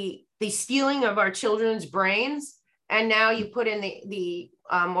stealing of our children's brains. And now you put in the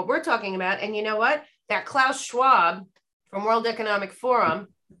what we're talking about. And you know what? That Klaus Schwab from World Economic Forum,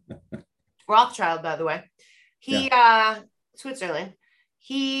 Rothschild, by the way, Switzerland,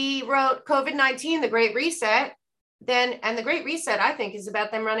 he wrote COVID-19, the Great Reset. And the Great Reset, I think, is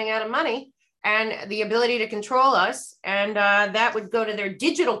about them running out of money and the ability to control us. And that would go to their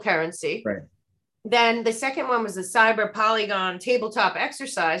digital currency. Right. Then the second one was the cyber polygon tabletop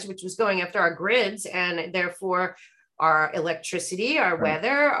exercise, which was going after our grids and therefore our electricity, our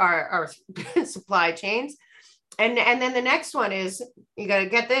weather, our supply chains. And then the next one is, you got to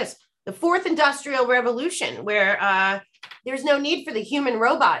get this, the fourth industrial revolution, where there's no need for the human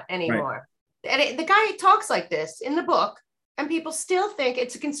robot anymore. Right. And the guy talks like this in the book, and people still think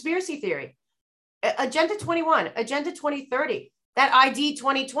it's a conspiracy theory. Agenda 21, Agenda 2030, that ID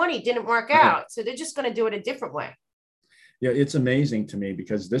 2020 didn't work out. So they're just going to do it a different way. Yeah, it's amazing to me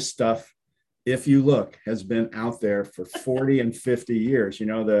because this stuff, if you look, has been out there for 40 and 50 years.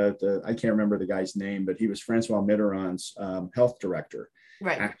 I can't remember the guy's name, but he was Francois Mitterrand's health director.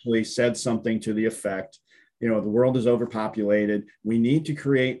 Right. Actually said something to the effect, the world is overpopulated. We need to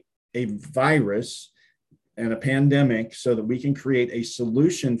create a virus and a pandemic so that we can create a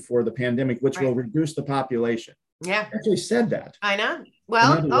solution for the pandemic, which will reduce the population. Yeah. He actually said that. I know.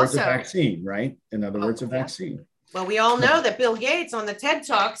 Well, in other words, a vaccine, right? In other words, a vaccine. Well, we all know that Bill Gates on the TED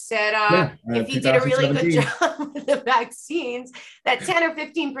Talk said if he did a really good job with the vaccines, that 10 or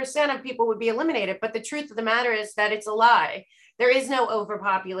 15% of people would be eliminated. But the truth of the matter is that it's a lie. There is no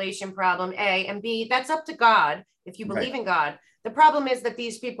overpopulation problem, A, and B, that's up to God if you believe in God. The problem is that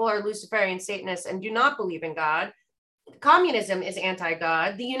these people are Luciferian Satanists and do not believe in God. Communism is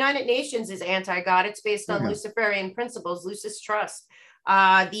anti-God. The United Nations is anti-God. It's based on Luciferian principles, Lucis Trust.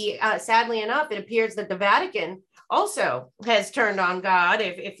 Sadly enough, it appears that the Vatican also has turned on God,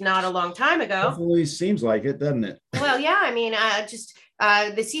 if not a long time ago. Definitely seems like it, doesn't it? Well, yeah. I mean,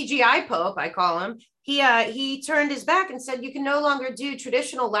 the CGI Pope, I call him, he turned his back and said, you can no longer do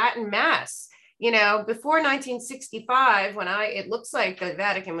traditional Latin Mass. Before 1965, when it looks like the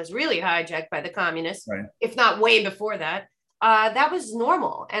Vatican was really hijacked by the communists, if not way before that, that was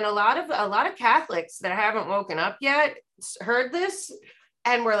normal. And a lot of Catholics that haven't woken up yet heard this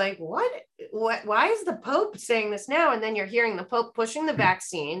and were like, what, why is the Pope saying this now? And then you're hearing the Pope pushing the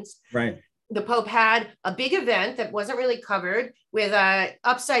vaccines. Right. The Pope had a big event that wasn't really covered with a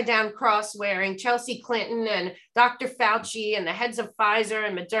upside down cross wearing Chelsea Clinton and Dr. Fauci and the heads of Pfizer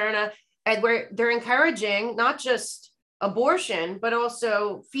and Moderna. And where they're encouraging not just abortion, but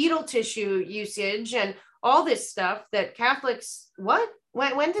also fetal tissue usage and all this stuff that Catholics,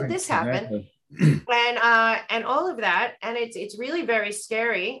 when did this happen? And all of that. And it's really very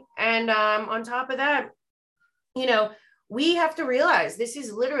scary. And on top of that, we have to realize this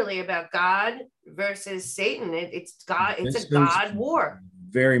is literally about God versus Satan. It's God. It's a God war.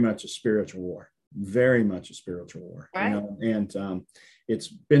 Very much a spiritual war. Very much a spiritual war. Right. And it's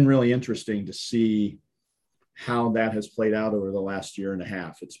been really interesting to see how that has played out over the last year and a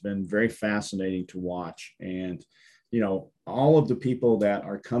half. It's been very fascinating to watch. And, all of the people that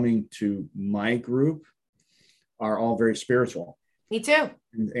are coming to my group are all very spiritual. Me too.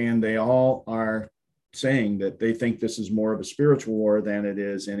 And they all are saying that they think this is more of a spiritual war than it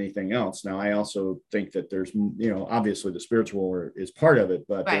is anything else. Now, I also think that there's, obviously the spiritual war is part of it,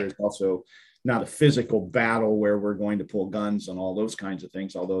 but there is also not a physical battle where we're going to pull guns and all those kinds of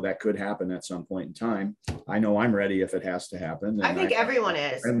things, although that could happen at some point in time. I know I'm ready if it has to happen. I think everyone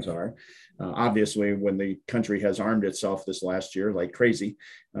is. Friends are. Obviously, when the country has armed itself this last year like crazy,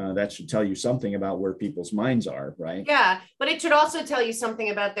 that should tell you something about where people's minds are, right? Yeah, but it should also tell you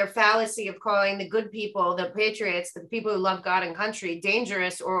something about their fallacy of calling the good people, the patriots, the people who love God and country,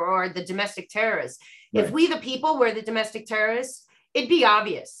 dangerous or the domestic terrorists. Right. If we, the people, were the domestic terrorists, it'd be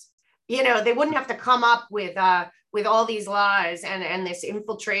obvious. They wouldn't have to come up with all these lies and this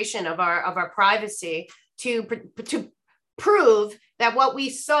infiltration of our privacy to prove that what we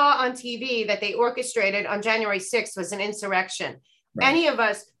saw on TV that they orchestrated on January 6th was an insurrection. Right. Any of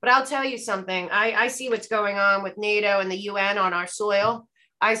us, but I'll tell you something. I see what's going on with NATO and the UN on our soil.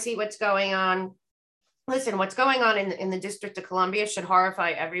 I see what's going on. Listen, what's going on in the District of Columbia should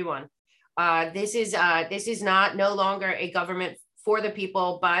horrify everyone. This is no longer a government for the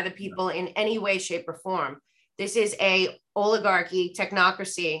people, by the people in any way, shape, or form. This is a oligarchy,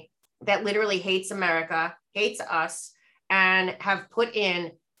 technocracy that literally hates America, hates us, and have put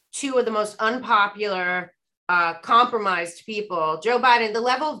in two of the most unpopular, compromised people. Joe Biden, the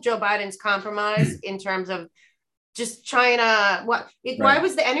level of Joe Biden's compromise in terms of just China, why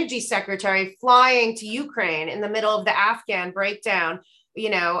was the energy secretary flying to Ukraine in the middle of the Afghan breakdown?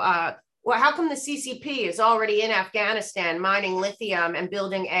 Well, how come the CCP is already in Afghanistan mining lithium and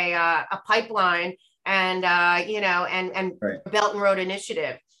building a pipeline and Belt and Road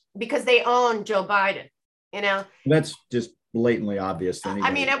Initiative? Because they own Joe Biden, That's just blatantly obvious to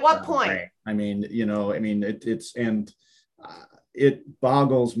anybody. At what point? It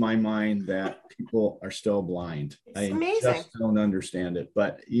boggles my mind that people are still blind. It's amazing. Just don't understand it.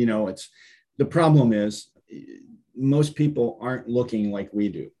 But, it's the problem is most people aren't looking like we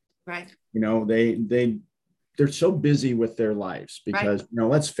do. Right. They're so busy with their lives because,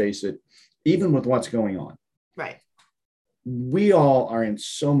 let's face it, even with what's going on. Right. We all are in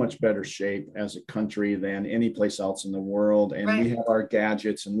so much better shape as a country than any place else in the world. And we have our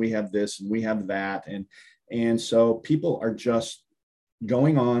gadgets and we have this and we have that. And so people are just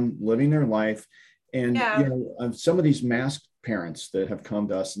going on, living their life. And, some of these masked parents that have come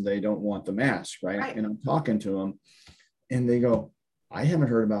to us and they don't want the mask, right? And I'm talking to them and they go, I haven't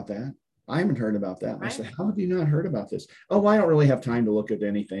heard about that. I haven't heard about that. Right. I said, how have you not heard about this? Oh, I don't really have time to look at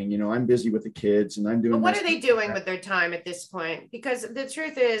anything. I'm busy with the kids and I'm doing. But what are they doing with their time at this point? Because the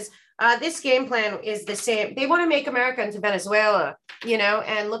truth is, this game plan is the same. They want to make America into Venezuela,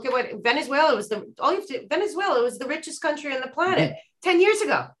 and look at what Venezuela was. Venezuela was the richest country on the planet 10 years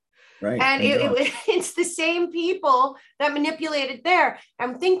ago. Right. And it's the same people that manipulated there.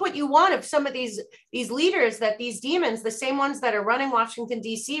 And think what you want of some of these leaders, that these demons, the same ones that are running Washington,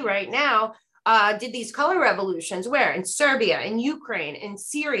 D.C. right now, did these color revolutions where? In Serbia, in Ukraine, in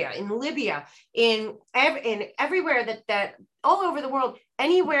Syria, in Libya, in everywhere that all over the world,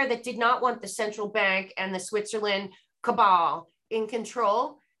 anywhere that did not want the central bank and the Switzerland cabal in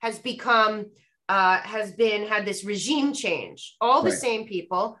control has had this regime change. All the same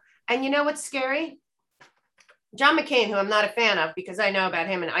people. And you know what's scary? John McCain, who I'm not a fan of because I know about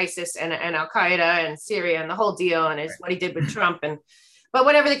him and ISIS and Al Qaeda and Syria and the whole deal and what he did with Trump. But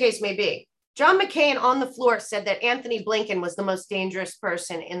whatever the case may be, John McCain on the floor said that Anthony Blinken was the most dangerous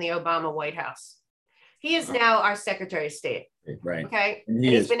person in the Obama White House. He is now our Secretary of State. Right. Okay. And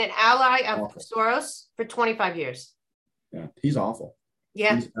he's been an ally of Soros for 25 years. Yeah. He's awful.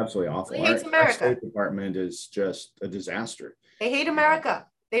 Yeah. He's absolutely awful. He hates America. Our State Department is just a disaster. They hate America.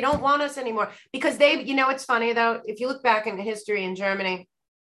 They don't want us anymore because it's funny though, if you look back in history in Germany,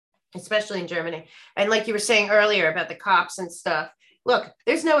 especially in Germany, and like you were saying earlier about the cops and stuff, look,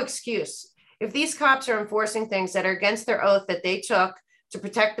 there's no excuse. If these cops are enforcing things that are against their oath that they took to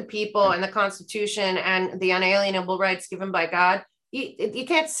protect the people and the Constitution and the unalienable rights given by God, you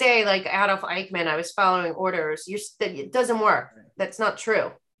can't say like Adolf Eichmann, I was following orders. It doesn't work. That's not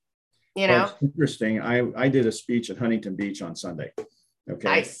true. Well, it's interesting. I did a speech at Huntington Beach on Sunday. Okay.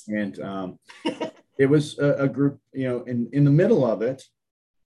 Nice. And it was a group, in the middle of it,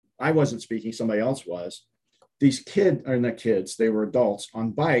 I wasn't speaking, somebody else was. These they were adults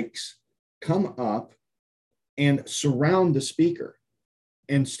on bikes, come up and surround the speaker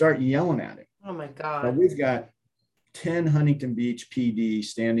and start yelling at him. Oh my God. Now we've got 10 Huntington Beach PD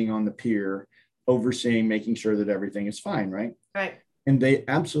standing on the pier, overseeing, making sure that everything is fine, right? Right. And they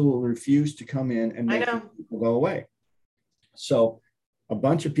absolutely refuse to come in and make people go away. So a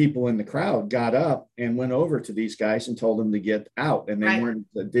bunch of people in the crowd got up and went over to these guys and told them to get out. And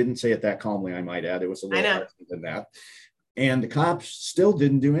they didn't say it that calmly, I might add. It was a little harsher than that. And the cops still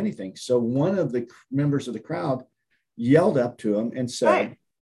didn't do anything. So one of the members of the crowd yelled up to him and said,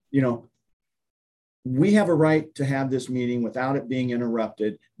 you know, we have a right to have this meeting without it being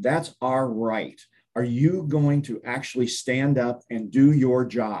interrupted. That's our right. Are you going to actually stand up and do your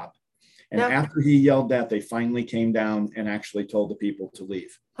job? And after he yelled that, they finally came down and actually told the people to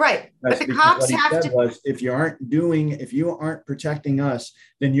leave. Right. But the cops have to. If you aren't protecting us,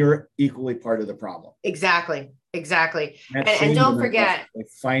 then you're equally part of the problem. Exactly. And don't forget, they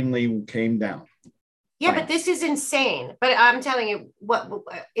finally came down. Yeah, but this is insane. But I'm telling you, what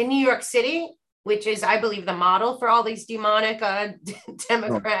in New York City, which is, I believe, the model for all these demonic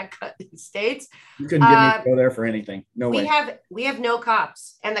Democrat states. You couldn't get me to go there for anything. No way. We have no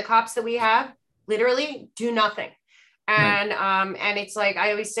cops, and the cops that we have literally do nothing. And and it's like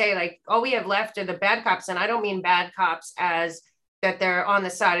I always say, like, all we have left are the bad cops, and I don't mean bad cops as that they're on the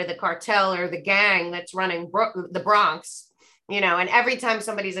side of the cartel or the gang that's running the Bronx, you know. And every time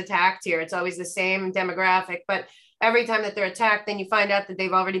somebody's attacked here, it's always the same demographic, but every time that they're attacked, then you find out that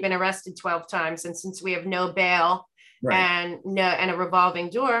they've already been arrested 12 times. And since we have no bail and a revolving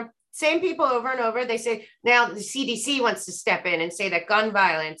door, same people over and over, they say, now the CDC wants to step in and say that gun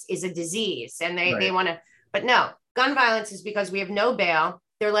violence is a disease. And they want to, but no, gun violence is because we have no bail.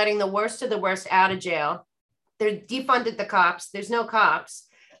 They're letting the worst of the worst out of jail. They're defunded the cops. There's no cops.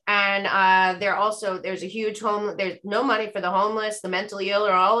 And there's a huge there's no money for the homeless. The mentally ill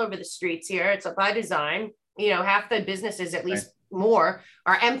are all over the streets here. It's by design. You know, half the businesses, at least more,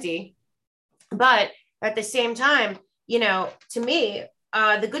 are empty. But at the same time, you know, to me,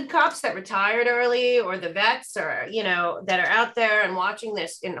 the good cops that retired early or the vets or, you know, that are out there and watching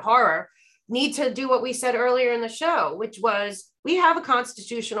this in horror need to do what we said earlier in the show, which was we have a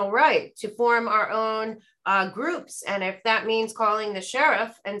constitutional right to form our own groups. And if that means calling the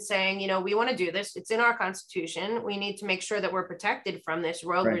sheriff and saying, you know, we want to do this, it's in our constitution. We need to make sure that we're protected from this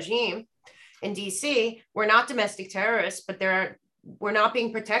rogue regime. In DC, we're not domestic terrorists, but we're not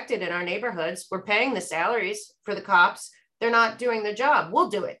being protected in our neighborhoods. We're paying the salaries for the cops. They're not doing the job. We'll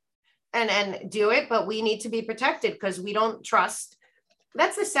do it and do it, but we need to be protected because we don't trust.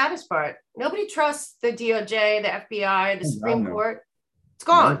 That's the saddest part. Nobody trusts the DOJ, the FBI, the Supreme Court. It's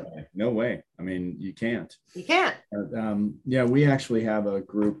gone. No way. I mean, you can't. You can't. We actually have a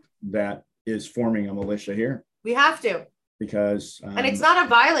group that is forming a militia here. We have to. Because and it's not a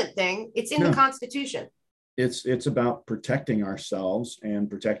violent thing. It's in the Constitution. It's about protecting ourselves and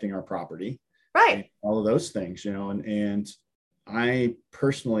protecting our property, right? All of those things, you know. And I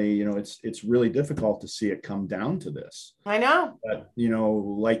personally, you know, it's really difficult to see it come down to this. I know. But you know,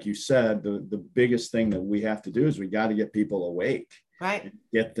 like you said, the biggest thing that we have to do is we got to get people awake, right? And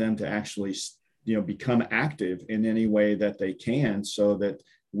get them to actually, you know, become active in any way that they can, so that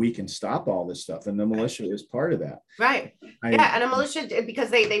we can stop all this stuff. And the militia is part of that. Right. And a militia, because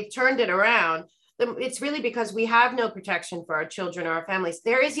they've turned it around. It's really because we have no protection for our children or our families.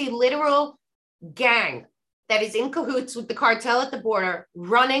 There is a literal gang that is in cahoots with the cartel at the border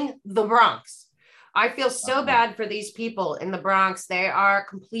running the Bronx. I feel so bad for these people in the Bronx. They are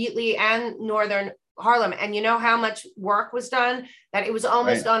completely, and northern Harlem. And you know how much work was done that it was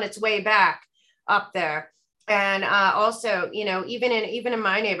almost on its way back up there. And also, you know, even in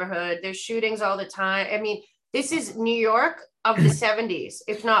my neighborhood, there's shootings all the time. I mean, this is New York of the 70s,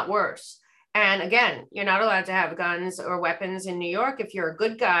 if not worse. And again, you're not allowed to have guns or weapons in New York if you're a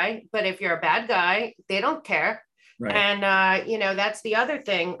good guy. But if you're a bad guy, they don't care. Right. And, you know, that's the other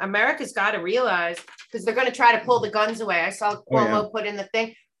thing. America's got to realize, because they're going to try to pull the guns away. I saw Cuomo put in the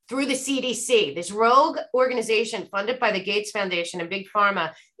thing through the CDC. This rogue organization funded by the Gates Foundation and Big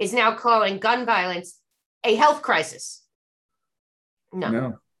Pharma is now calling gun violence a health crisis.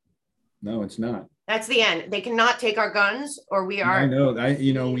 No, it's not. That's the end. They cannot take our guns, or we are. I know.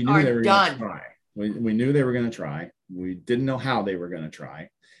 We knew they were going to try. We knew they were going to try. We didn't know how they were going to try.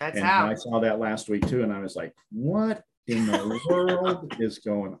 That's how. I saw that last week too, and I was like, "What in the world is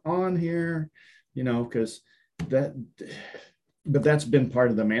going on here?" You know, because but that's been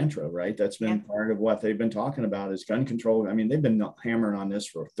part of the mantra, right? That's been part of what they've been talking about is gun control. I mean, they've been hammering on this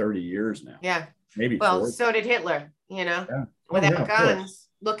for 30 years now. Yeah. Maybe. Well, 40. so did Hitler, you know, without guns.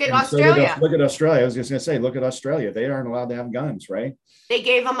 Look at Australia. Look at Australia. I was just going to say, look at Australia. They aren't allowed to have guns, right? They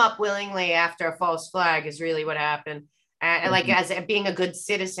gave them up willingly after a false flag is really what happened. And like as being a good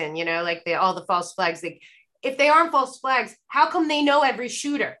citizen, you know, like all the false flags. If they aren't false flags, how come they know every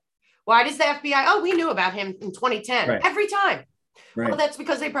shooter? Why does the FBI? Oh, we knew about him in 2010. Right. Every time. Well, that's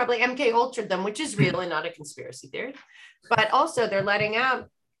because they probably MK Ultra'd them, which is real and not a conspiracy theory. But also they're letting out,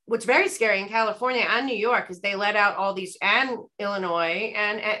 what's very scary in California and New York is they let out all these, and Illinois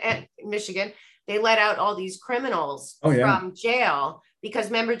and Michigan, they let out all these criminals from jail. Because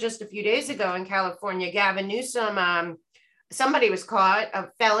remember, just a few days ago in California, Gavin Newsom, somebody was caught, a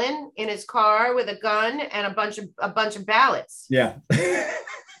felon in his car with a gun and a bunch of ballots. Yeah.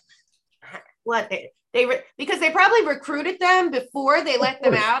 What because they probably recruited them before they let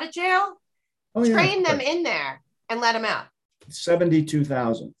them out of jail, trained them in there and let them out.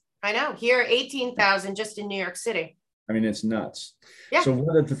 72,000. I know. Here, 18,000 just in New York City. I mean, it's nuts. Yeah. So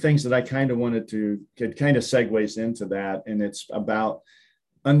one of the things that I kind of wanted to get kind of segues into that, and it's about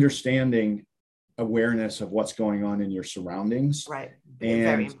understanding awareness of what's going on in your surroundings. Right. And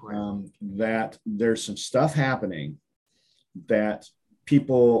very important. That there's some stuff happening that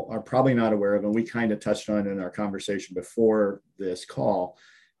people are probably not aware of. And we kind of touched on it in our conversation before this call.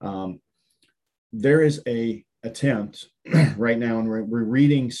 There is a attempt right now, and we're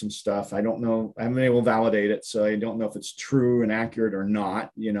reading some stuff. I don't know, I haven't been able to validate it, so I don't know if it's true and accurate or not,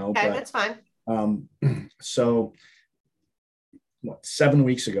 Okay, but that's fine. So 7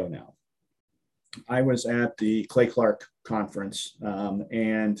 weeks ago now, I was at the Clay Clark conference,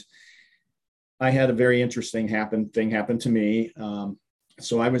 and I had a very interesting thing happen to me.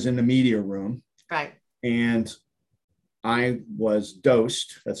 So I was in the media room, right, and I was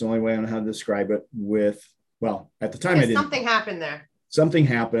dosed. That's the only way I know how to describe it. Well, at the time, I didn't. Something happened there. Something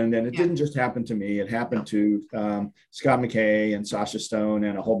happened, and it didn't just happen to me. It happened to Scott McKay and Sasha Stone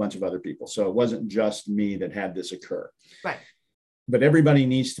and a whole bunch of other people. So it wasn't just me that had this occur. Right. But everybody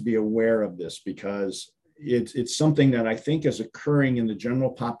needs to be aware of this, because it's something that I think is occurring in the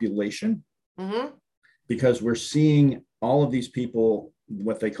general population, because we're seeing all of these people,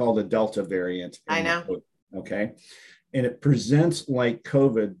 what they call the Delta variant. I know. Okay. And it presents like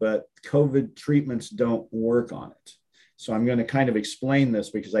COVID, but COVID treatments don't work on it. So I'm going to kind of explain this,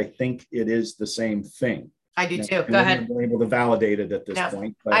 because I think it is the same thing. I do too. Go ahead. We're able to validate it at this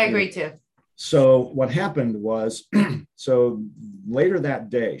point. But, I agree too. So what happened was, so later that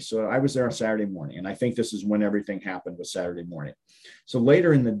day, so I was there on Saturday morning, and I think this is when everything happened, was Saturday morning. So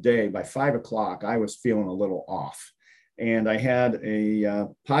later in the day, by 5 o'clock, I was feeling a little off. And I had a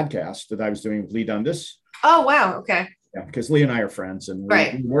podcast that I was doing with Lee Dundas. Oh, wow. Okay. Yeah, because Lee and I are friends, and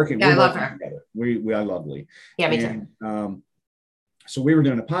we're working. Yeah, I love her. Together. I love Lee. Yeah, me too. So we were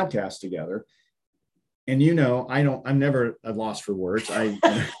doing a podcast together, and I'm never at a loss for words. I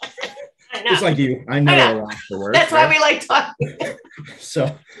know. Just like you, I'm never at a loss for words. That's why we like talking.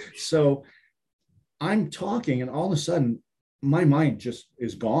 So I'm talking, and all of a sudden, my mind just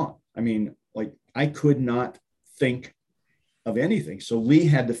is gone. I mean, like, I could not think of anything. So Lee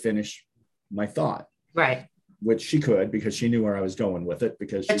had to finish my thought. Right. Which she could, because she knew where I was going with it.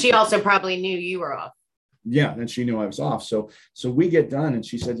 But she also probably knew you were off. Yeah, and she knew I was off. So we get done, and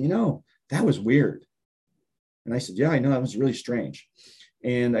she said, that was weird. And I said, yeah, I know, that was really strange.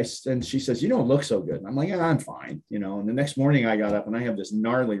 And she says, you don't look so good. And I'm like, yeah, I'm fine. And the next morning I got up, and I have this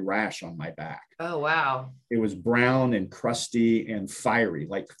gnarly rash on my back. Oh, wow. It was brown and crusty and fiery,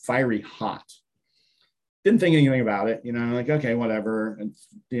 like fiery hot. Didn't think anything about it, like, okay, whatever. And,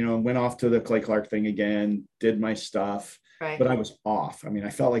 went off to the Clay Clark thing again, did my stuff, right. But I was off. I mean, I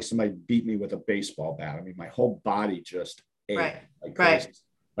felt like somebody beat me with a baseball bat. I mean, my whole body just ached. Right. Like right.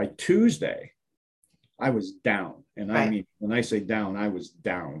 By Tuesday, I was down. And right. I mean, when I say down, I was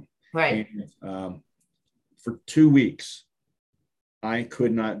down. Right. And, for 2 weeks, I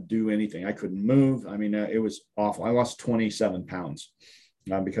could not do anything. I couldn't move. I mean, it was awful. I lost 27 pounds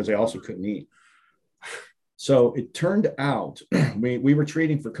because I also couldn't eat. So it turned out we were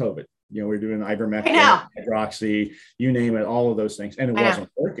treating for COVID. We were doing ivermectin, hydroxy, you name it, all of those things, and it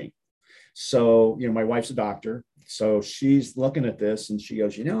wasn't working. So, my wife's a doctor, so she's looking at this, and she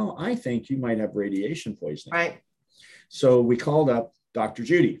goes, I think you might have radiation poisoning. Right. So we called up Dr.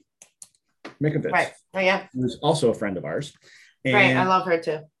 Judy Mikovits, right. Oh, yeah. who's also a friend of ours. And right. I love her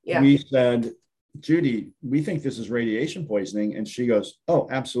too. Yeah. We said, Judy, we think this is radiation poisoning. And she goes, oh,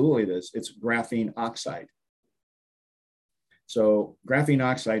 absolutely it is. It's graphene oxide. So graphene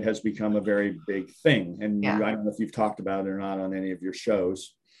oxide has become a very big thing. And I don't know if you've talked about it or not on any of your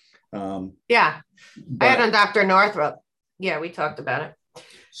shows. I had on Dr. Northrup. Yeah, we talked about it.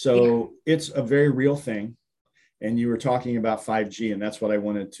 So it's a very real thing. And you were talking about 5G, and that's what I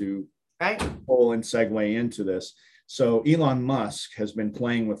wanted to pull and segue into this. So Elon Musk has been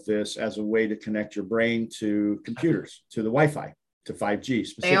playing with this as a way to connect your brain to computers, to the Wi-Fi, to 5G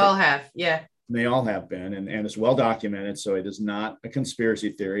specifically. They all have, yeah. They all have been, and it's well documented. So it is not a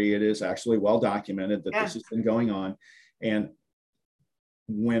conspiracy theory. It is actually well documented that this has been going on. And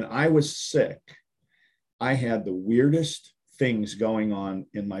when I was sick, I had the weirdest things going on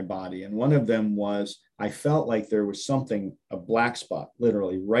in my body. And one of them was I felt like there was something, a black spot,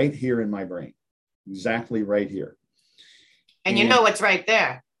 literally right here in my brain, exactly right here. And you know what's right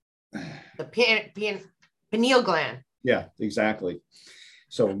there? The pineal gland. Yeah, exactly.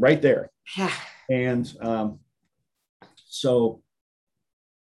 So right there. Yeah. And so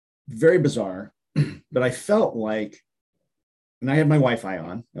very bizarre, but I felt like, and I had my Wi-Fi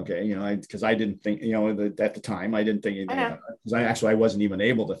on, okay, you know, because I didn't think, you know, at the time, I didn't think anything about it, because I wasn't even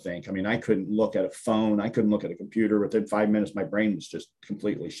able to think. I mean, I couldn't look at a phone, I couldn't look at a computer. Within 5 minutes, my brain was just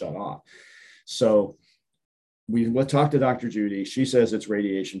completely shut off. So we talked to Dr. Judy. She says it's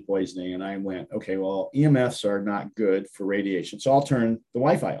radiation poisoning. And I went, okay, well, EMFs are not good for radiation, so I'll turn the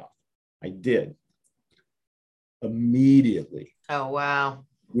Wi-Fi off. I did. Immediately. Oh, wow.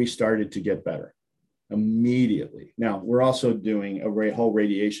 We started to get better. Immediately. Now we're also doing a whole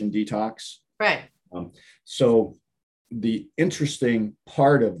radiation detox. Right. So the interesting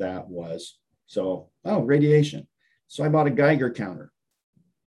part of that was, radiation. So I bought a Geiger counter,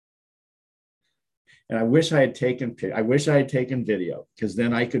 and I wish I had taken video, because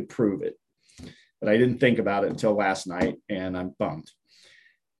then I could prove it. But I didn't think about it until last night, and I'm bummed.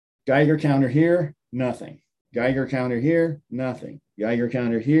 Geiger counter here, nothing. Geiger counter here, nothing. Geiger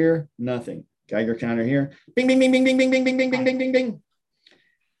counter here, nothing. Geiger counter here, bing, bing, bing, bing, bing, bing, bing, bing, bing, bing, bing, bing,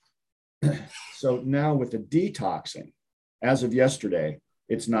 bing. So now with the detoxing, as of yesterday,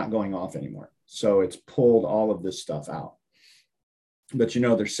 it's not going off anymore. So it's pulled all of this stuff out. But, you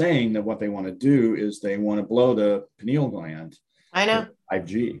know, they're saying that what they want to do is they want to blow the pineal gland. I know.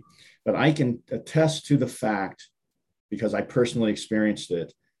 5G. But I can attest to the fact, because I personally experienced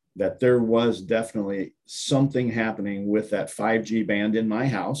it, that there was definitely something happening with that 5G band in my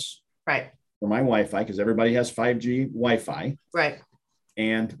house. Right. For my Wi-Fi, because everybody has 5G Wi-Fi. Right.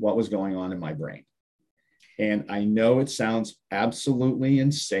 And what was going on in my brain. And I know it sounds absolutely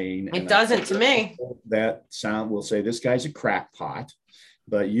insane. It doesn't to me. That sound will say this guy's a crackpot,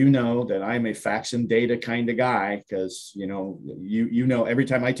 but you know that I'm a facts and data kind of guy, because you know every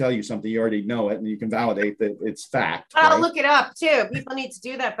time I tell you something, you already know it, and you can validate that it's fact. I'll look it up too. People need to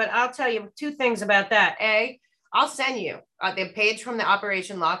do that, but I'll tell you two things about that. A, I'll send you the page from the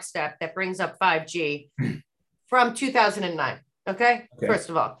Operation Lockstep that brings up 5G from 2009. Okay. First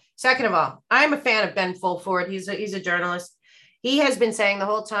of all. Second of all, I'm a fan of Ben Fulford. He's a journalist. He has been saying the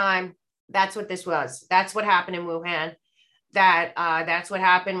whole time, that's what this was. That's what happened in Wuhan. That's what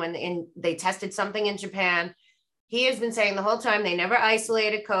happened when they tested something in Japan. He has been saying the whole time they never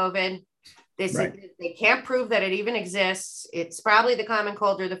isolated COVID. They can't prove that it even exists. It's probably the common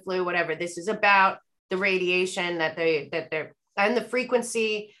cold or the flu, whatever. This is about the radiation that they're and the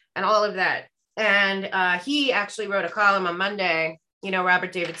frequency and all of that. And he actually wrote a column on Monday. You know,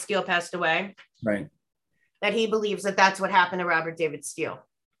 Robert David Steele passed away. Right. That he believes that that's what happened to Robert David Steele.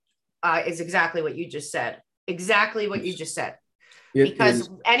 Is exactly what you just said. Exactly what you just said. Because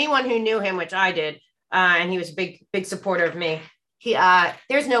anyone who knew him, which I did, and he was a big supporter of me.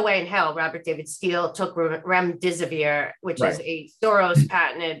 There's no way in hell Robert David Steele took remdesivir, which is a Soros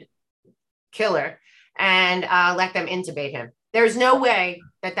patented killer, and let them intubate him. There's no way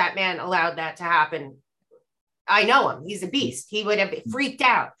that man allowed that to happen. I know him. He's a beast. He would have freaked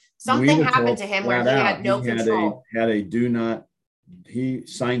out. Something happened to him where he had no control. He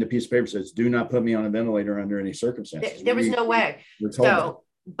signed a piece of paper that says, do not put me on a ventilator under any circumstances. There was no way.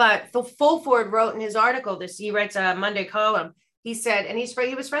 But Fulford wrote in his article, he writes a Monday column. He said, and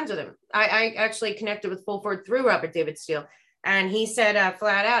he was friends with him. I actually connected with Fulford through Robert David Steele. And he said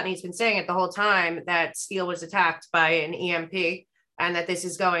flat out, and he's been saying it the whole time, that Steele was attacked by an EMP and that this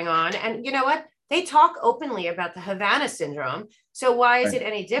is going on. And you know what? They talk openly about the Havana syndrome. So why is it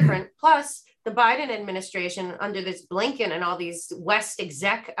any different? Plus, the Biden administration, under this Blinken and all these West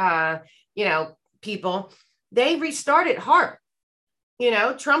exec, people, they restarted HAARP.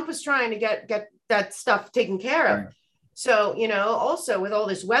 Trump was trying to get that stuff taken care of. Right. So, also with all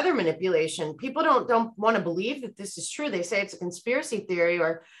this weather manipulation, people don't want to believe that this is true. They say it's a conspiracy theory,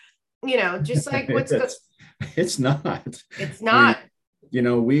 or, just like it's not. It's not.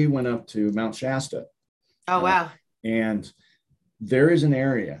 We went up to Mount Shasta. Oh, wow. And there is an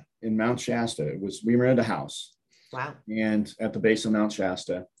area in Mount Shasta. We rented a house. Wow. And at the base of Mount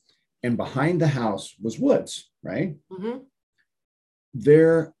Shasta, and behind the house was woods, right? Mm-hmm.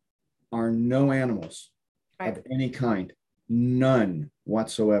 There are no animals of any kind, none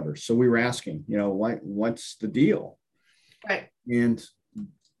whatsoever. So we were asking, what's the deal? Right. And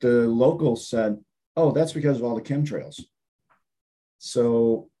the locals said, oh, that's because of all the chemtrails.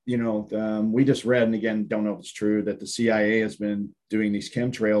 So we just read, and again, don't know if it's true, that the CIA has been doing these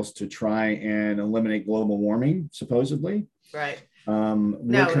chemtrails to try and eliminate global warming, supposedly. Right. No,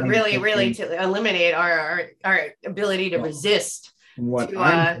 really to eliminate our ability to resist, what to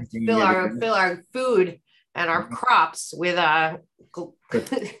I'm thinking fill our food and our crops with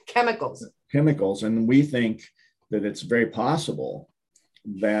chemicals. And we think that it's very possible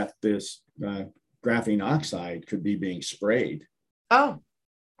that this graphene oxide could be being sprayed. Oh,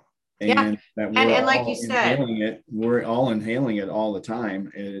 and yeah. That and like you said, we're all inhaling it all the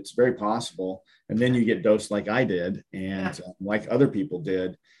time, and it's very possible. And then you get dosed like I did, and like other people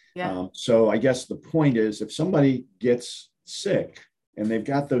did. Yeah. So I guess the point is, if somebody gets sick and they've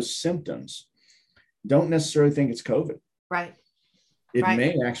got those symptoms, don't necessarily think it's COVID. Right. It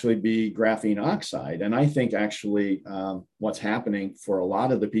may actually be graphene oxide. And I think actually what's happening for a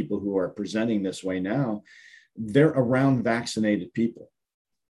lot of the people who are presenting this way now, they're around vaccinated people.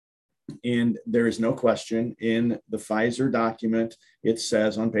 And there is no question in the Pfizer document, it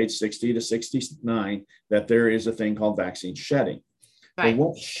says on page 60 to 69 that there is a thing called vaccine shedding. Right. But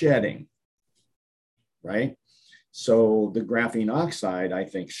what's shedding? Right? So the graphene oxide, I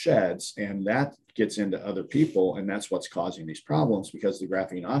think, sheds, and that gets into other people. And that's what's causing these problems, because the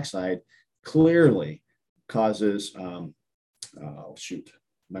graphene oxide clearly causes,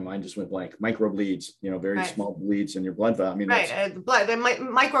 my mind just went blank, microbleeds, very small bleeds in your blood. I mean, blood, the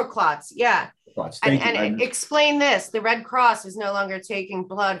microclots. Yeah. Clots. And explain this. The Red Cross is no longer taking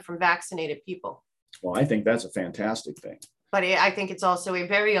blood from vaccinated people. Well, I think that's a fantastic thing. But I think it's also a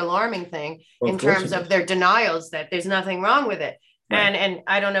very alarming thing in terms of their denials that there's nothing wrong with it. Right. And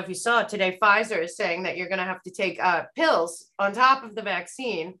I don't know if you saw it today, Pfizer is saying that you're going to have to take pills on top of the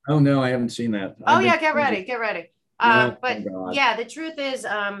vaccine. Oh, no, I haven't seen that. Get ready. But yeah, the truth is,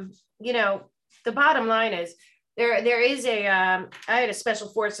 the bottom line is there is I had a special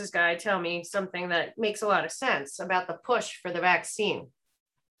forces guy tell me something that makes a lot of sense about the push for the vaccine,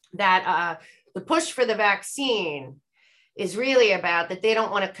 that the push for the vaccine is really about that they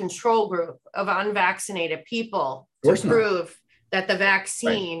don't want a control group of unvaccinated people to prove that the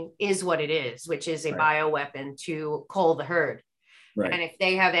vaccine is what it is, which is a bioweapon to cull the herd. Right. And if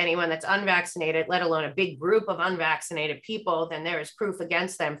they have anyone that's unvaccinated, let alone a big group of unvaccinated people, then there is proof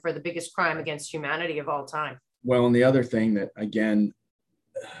against them for the biggest crime against humanity of all time. Well, and the other thing that, again,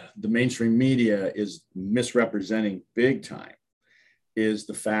 the mainstream media is misrepresenting big time is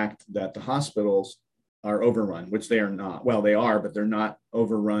the fact that the hospitals are overrun, which they are not. Well, they are, but they're not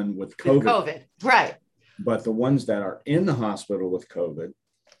overrun with COVID. Right. But the ones that are in the hospital with COVID,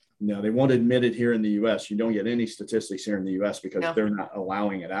 they won't admit it here in the U.S. You don't get any statistics here in the U.S. because they're not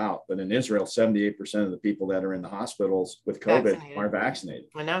allowing it out. But in Israel, 78% of the people that are in the hospitals with COVID are vaccinated.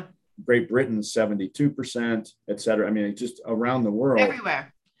 I know. Great Britain, 72%, et cetera. I mean, it's just around the world.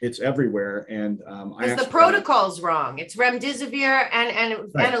 Everywhere. It's everywhere. And the protocol's wrong. It's remdesivir and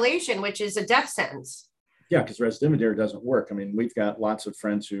ventilation, which is a death sentence. Yeah, because remdesivir doesn't work. I mean, we've got lots of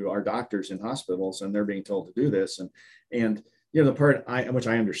friends who are doctors in hospitals, and they're being told to do this. And the part which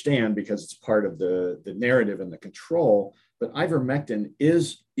I understand because it's part of the narrative and the control, but ivermectin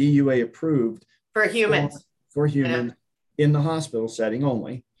is EUA approved for humans. For humans in the hospital setting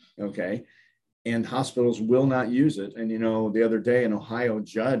only. Okay. And hospitals will not use it. And, the other day an Ohio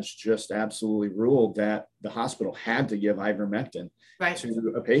judge just absolutely ruled that the hospital had to give ivermectin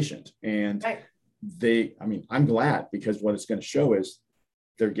to a patient. And I'm glad, because what it's going to show is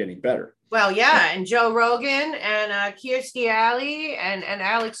they're getting better. Well, yeah. And Joe Rogan and Kirstie Alley and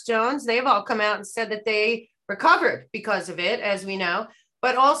Alex Jones, they've all come out and said that they recovered because of it, as we know.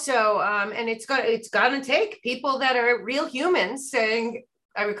 But also, and it's going to take people that are real humans saying,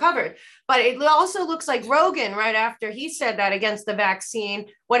 I recovered. But it also looks like Rogan, right after he said that against the vaccine,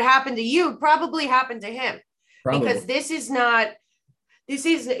 what happened to you probably happened to him. Probably. Because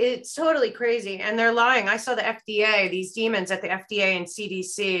it's totally crazy. And they're lying. I saw the FDA, these demons at the FDA and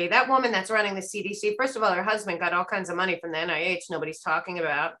CDC. That woman that's running the CDC, first of all, her husband got all kinds of money from the NIH. Nobody's talking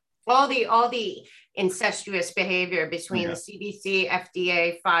about all the incestuous behavior between the CDC,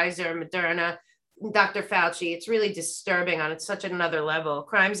 FDA, Pfizer, Moderna, Dr. Fauci. It's really disturbing on such another level.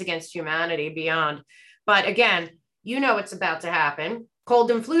 Crimes against humanity beyond. But again, what's about to happen.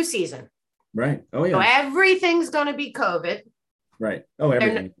 Cold and flu season. Right. Oh, yeah. So everything's going to be COVID. Right. Oh,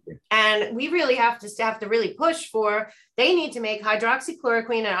 everything. And we really have to really push for, they need to make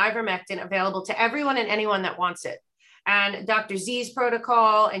hydroxychloroquine and ivermectin available to everyone and anyone that wants it. And Dr. Z's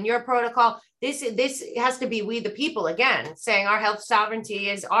protocol and your protocol, this has to be we the people, again, saying our health sovereignty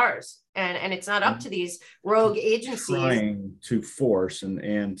is ours. And it's not up to these rogue agencies. Trying to force,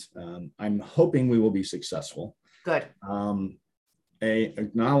 and I'm hoping we will be successful. Good. a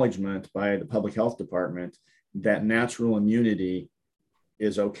acknowledgement by the public health department that natural immunity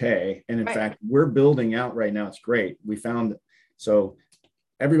is okay. And in fact, we're building out right now. It's great. We found, so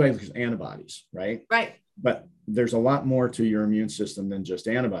everybody looks at antibodies, right? Right. But there's a lot more to your immune system than just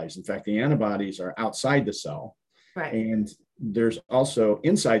antibodies. In fact, the antibodies are outside the cell. Right. And there's also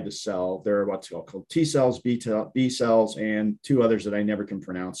inside the cell, there are what's called T cells, B cells, and two others that I never can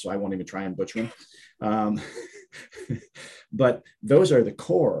pronounce, so I won't even try and butcher them. But those are the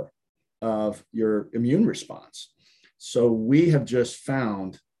core of your immune response. So we have just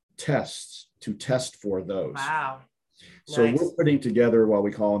found tests to test for those. Wow. So Nice. we're putting together what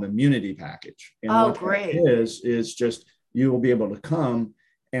we call an immunity package. And oh, what great. that is just you will be able to come,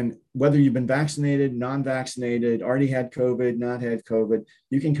 and whether you've been vaccinated, non-vaccinated, already had COVID, not had COVID,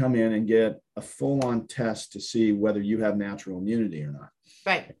 you can come in and get a full-on test to see whether you have natural immunity or not.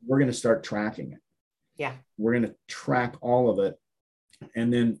 Right. We're going to start tracking it. Yeah. We're going to track all of it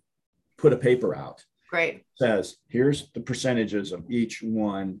and then put a paper out. Great. Says, here's the percentages of each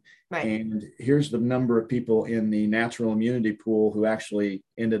one. Right. And here's the number of people in the natural immunity pool who actually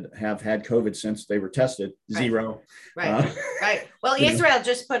have had COVID since they were tested. Right. 0. Right. Right. Well, Israel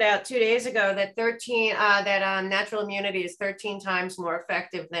just put out 2 days ago that natural immunity is 13 times more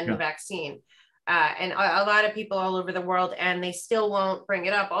effective than the vaccine. And a lot of people all over the world, and they still won't bring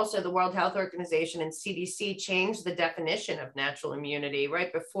it up. Also, the World Health Organization and CDC changed the definition of natural immunity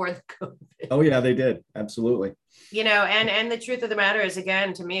right before the COVID. Oh, yeah, they did. Absolutely. You know, and the truth of the matter is,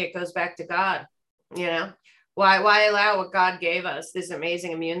 again, to me, it goes back to God. You know, why allow what God gave us, this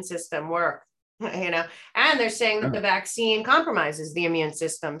amazing immune system, work? You know, and they're saying that the vaccine compromises the immune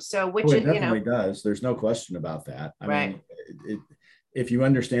system. So, which it definitely does. There's no question about that. I mean, if you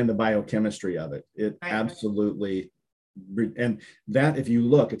understand the biochemistry of it, it absolutely, and that if you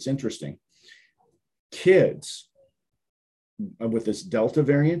look, it's interesting. Kids with this Delta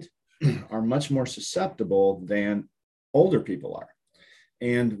variant are much more susceptible than older people are.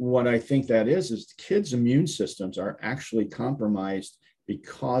 And what I think that is kids' immune systems are actually compromised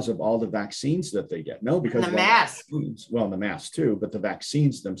because of all the vaccines that they get. No, because the masks. Well, the masks too, but the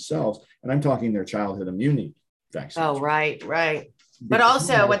vaccines themselves, and I'm talking their childhood immunity vaccines. Oh, right. But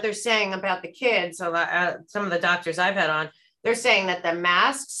also what they're saying about the kids, some of the doctors I've had on, they're saying that the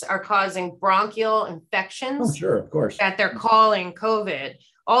masks are causing bronchial infections. Oh, sure, of course. That they're calling COVID.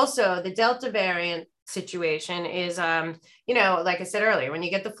 Also, the Delta variant situation is, like I said earlier, when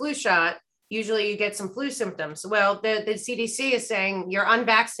you get the flu shot, usually you get some flu symptoms. Well, the CDC is saying you're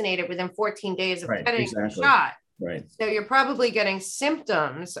unvaccinated within 14 days of getting the shot. Right. So you're probably getting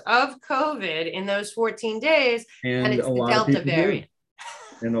symptoms of COVID in those 14 days, and it's the Delta variant.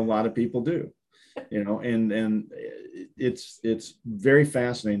 And a lot of people do, you know, and it's very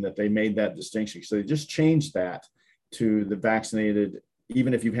fascinating that they made that distinction. So they just changed that to the vaccinated,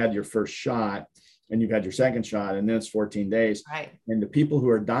 even if you've had your first shot and you've had your second shot, and then it's 14 days. Right. And the people who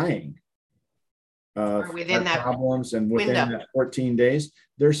are dying of within that problems and within that 14 days,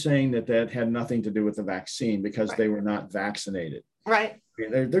 they're saying that had nothing to do with the vaccine because they were not vaccinated. Right. I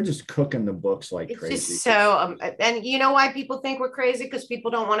mean, they're just cooking the books like crazy. Just so, and you know why people think we're crazy? Because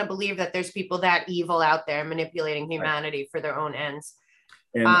people don't want to believe that there's people that evil out there manipulating humanity for their own ends.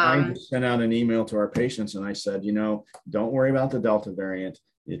 And I just sent out an email to our patients and I said, don't worry about the Delta variant.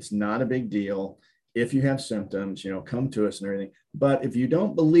 It's not a big deal. If you have symptoms, come to us and everything. But if you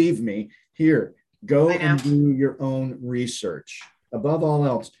don't believe me, here, go and do your own research. Above all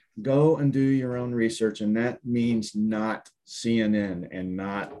else, go and do your own research. And that means not CNN and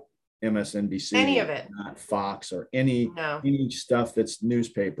not MSNBC, any of it, not Fox or any stuff that's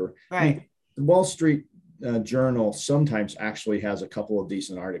newspaper. Right. I mean, the Wall Street Journal sometimes actually has a couple of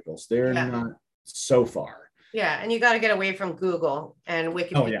decent articles. They're not so far. Yeah. And you got to get away from Google and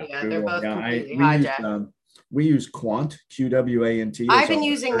Wikipedia. Oh, yeah. Google, they're both completely hijacked. We use Quant, QWANT. I've been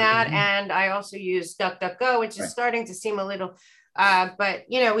using that, and I also use DuckDuckGo, which is starting to seem a little, but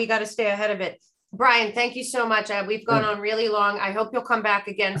we got to stay ahead of it. Brian, thank you so much. We've gone on really long. I hope you'll come back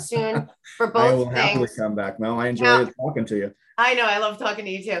again soon for both things. I will happily come back, Mel. I enjoyed talking to you. I know. I love talking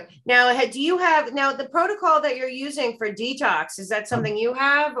to you too. Now, do you have the protocol that you're using for detox? Is that something you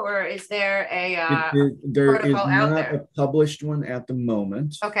have, or is there a protocol out there? There is not a published one at the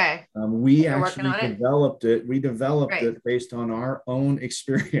moment. Okay. We actually developed it. We developed it based on our own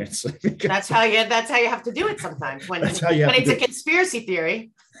experience. That's how you have to do it sometimes when it's a conspiracy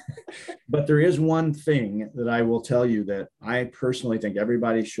theory. But there is one thing that I will tell you that I personally think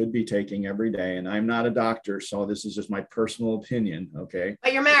everybody should be taking every day. And I'm not a doctor, so this is just my personal opinion. Okay.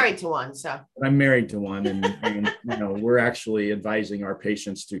 But you're married to one, so. I'm married to one, and we're actually advising our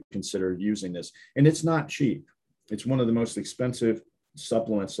patients to consider using this. And it's not cheap. It's one of the most expensive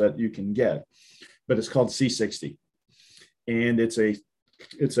supplements that you can get, but it's called C60, and it's a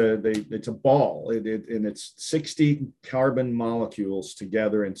ball, and it's 60 carbon molecules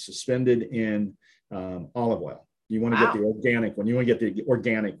together and suspended in olive oil. You want to get the organic one. You want to get the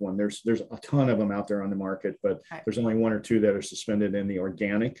organic one. There's a ton of them out there on the market, but there's only one or two that are suspended in the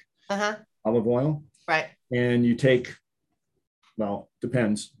organic olive oil. Right. And you take, well,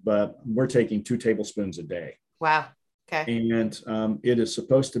 depends, but we're taking 2 tablespoons a day. Wow. Okay. And it is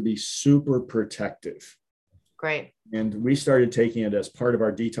supposed to be super protective. Great. And we started taking it as part of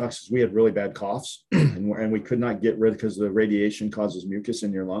our detox because we had really bad coughs and we could not get rid because the radiation causes mucus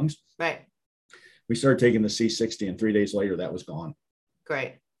in your lungs. Right. We started taking the C60 and 3 days later that was gone.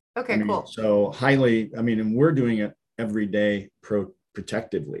 Great. Okay, cool. So highly, and we're doing it every day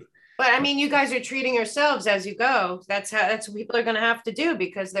protectively. But you guys are treating yourselves as you go. That's what people are going to have to do,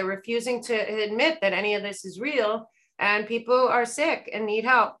 because they're refusing to admit that any of this is real, and people are sick and need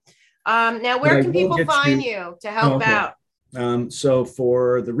help. Now, where can people find you to help out? So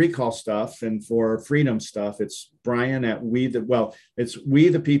for the recall stuff and for freedom stuff, it's Brian at it's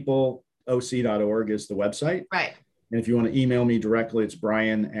wethepeopleoc.org is the website. Right. And if you want to email me directly, it's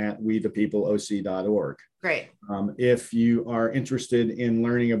brian@wethepeopleoc.org. Great. If you are interested in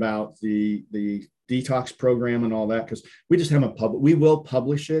learning about the detox program and all that, because we just haven't we will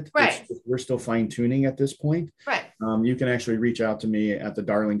publish it. Right. We're still fine tuning at this point. Right. You can actually reach out to me at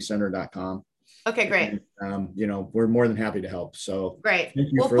thedarlingcenter.com. Okay, great. And, we're more than happy to help. So great.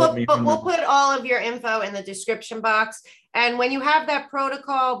 We'll put all of your info in the description box. And when you have that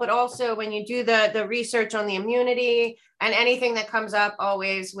protocol, but also when you do the research on the immunity and anything that comes up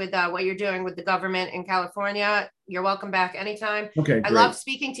always with what you're doing with the government in California, you're welcome back anytime. Okay, great. I love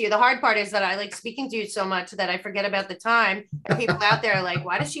speaking to you. The hard part is that I like speaking to you so much that I forget about the time. And people out there are like,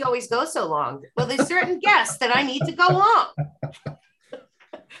 why does she always go so long? Well, there's certain guests that I need to go long.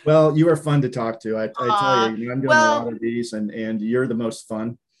 Well, you are fun to talk to. I tell you, I'm doing a lot of these, and you're the most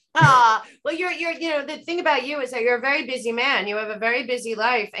fun. Well, you're the thing about you is that you're a very busy man. You have a very busy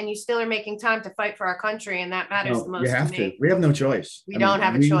life, and you still are making time to fight for our country, and that matters the most. You have to me. We have no choice. We don't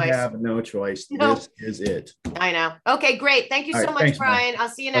have a choice. We have no choice. No. This is it. I know. Okay, great. Thank you so much, thanks, Brian. I'll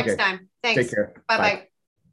see you next time. Thanks. Take care. Bye-bye.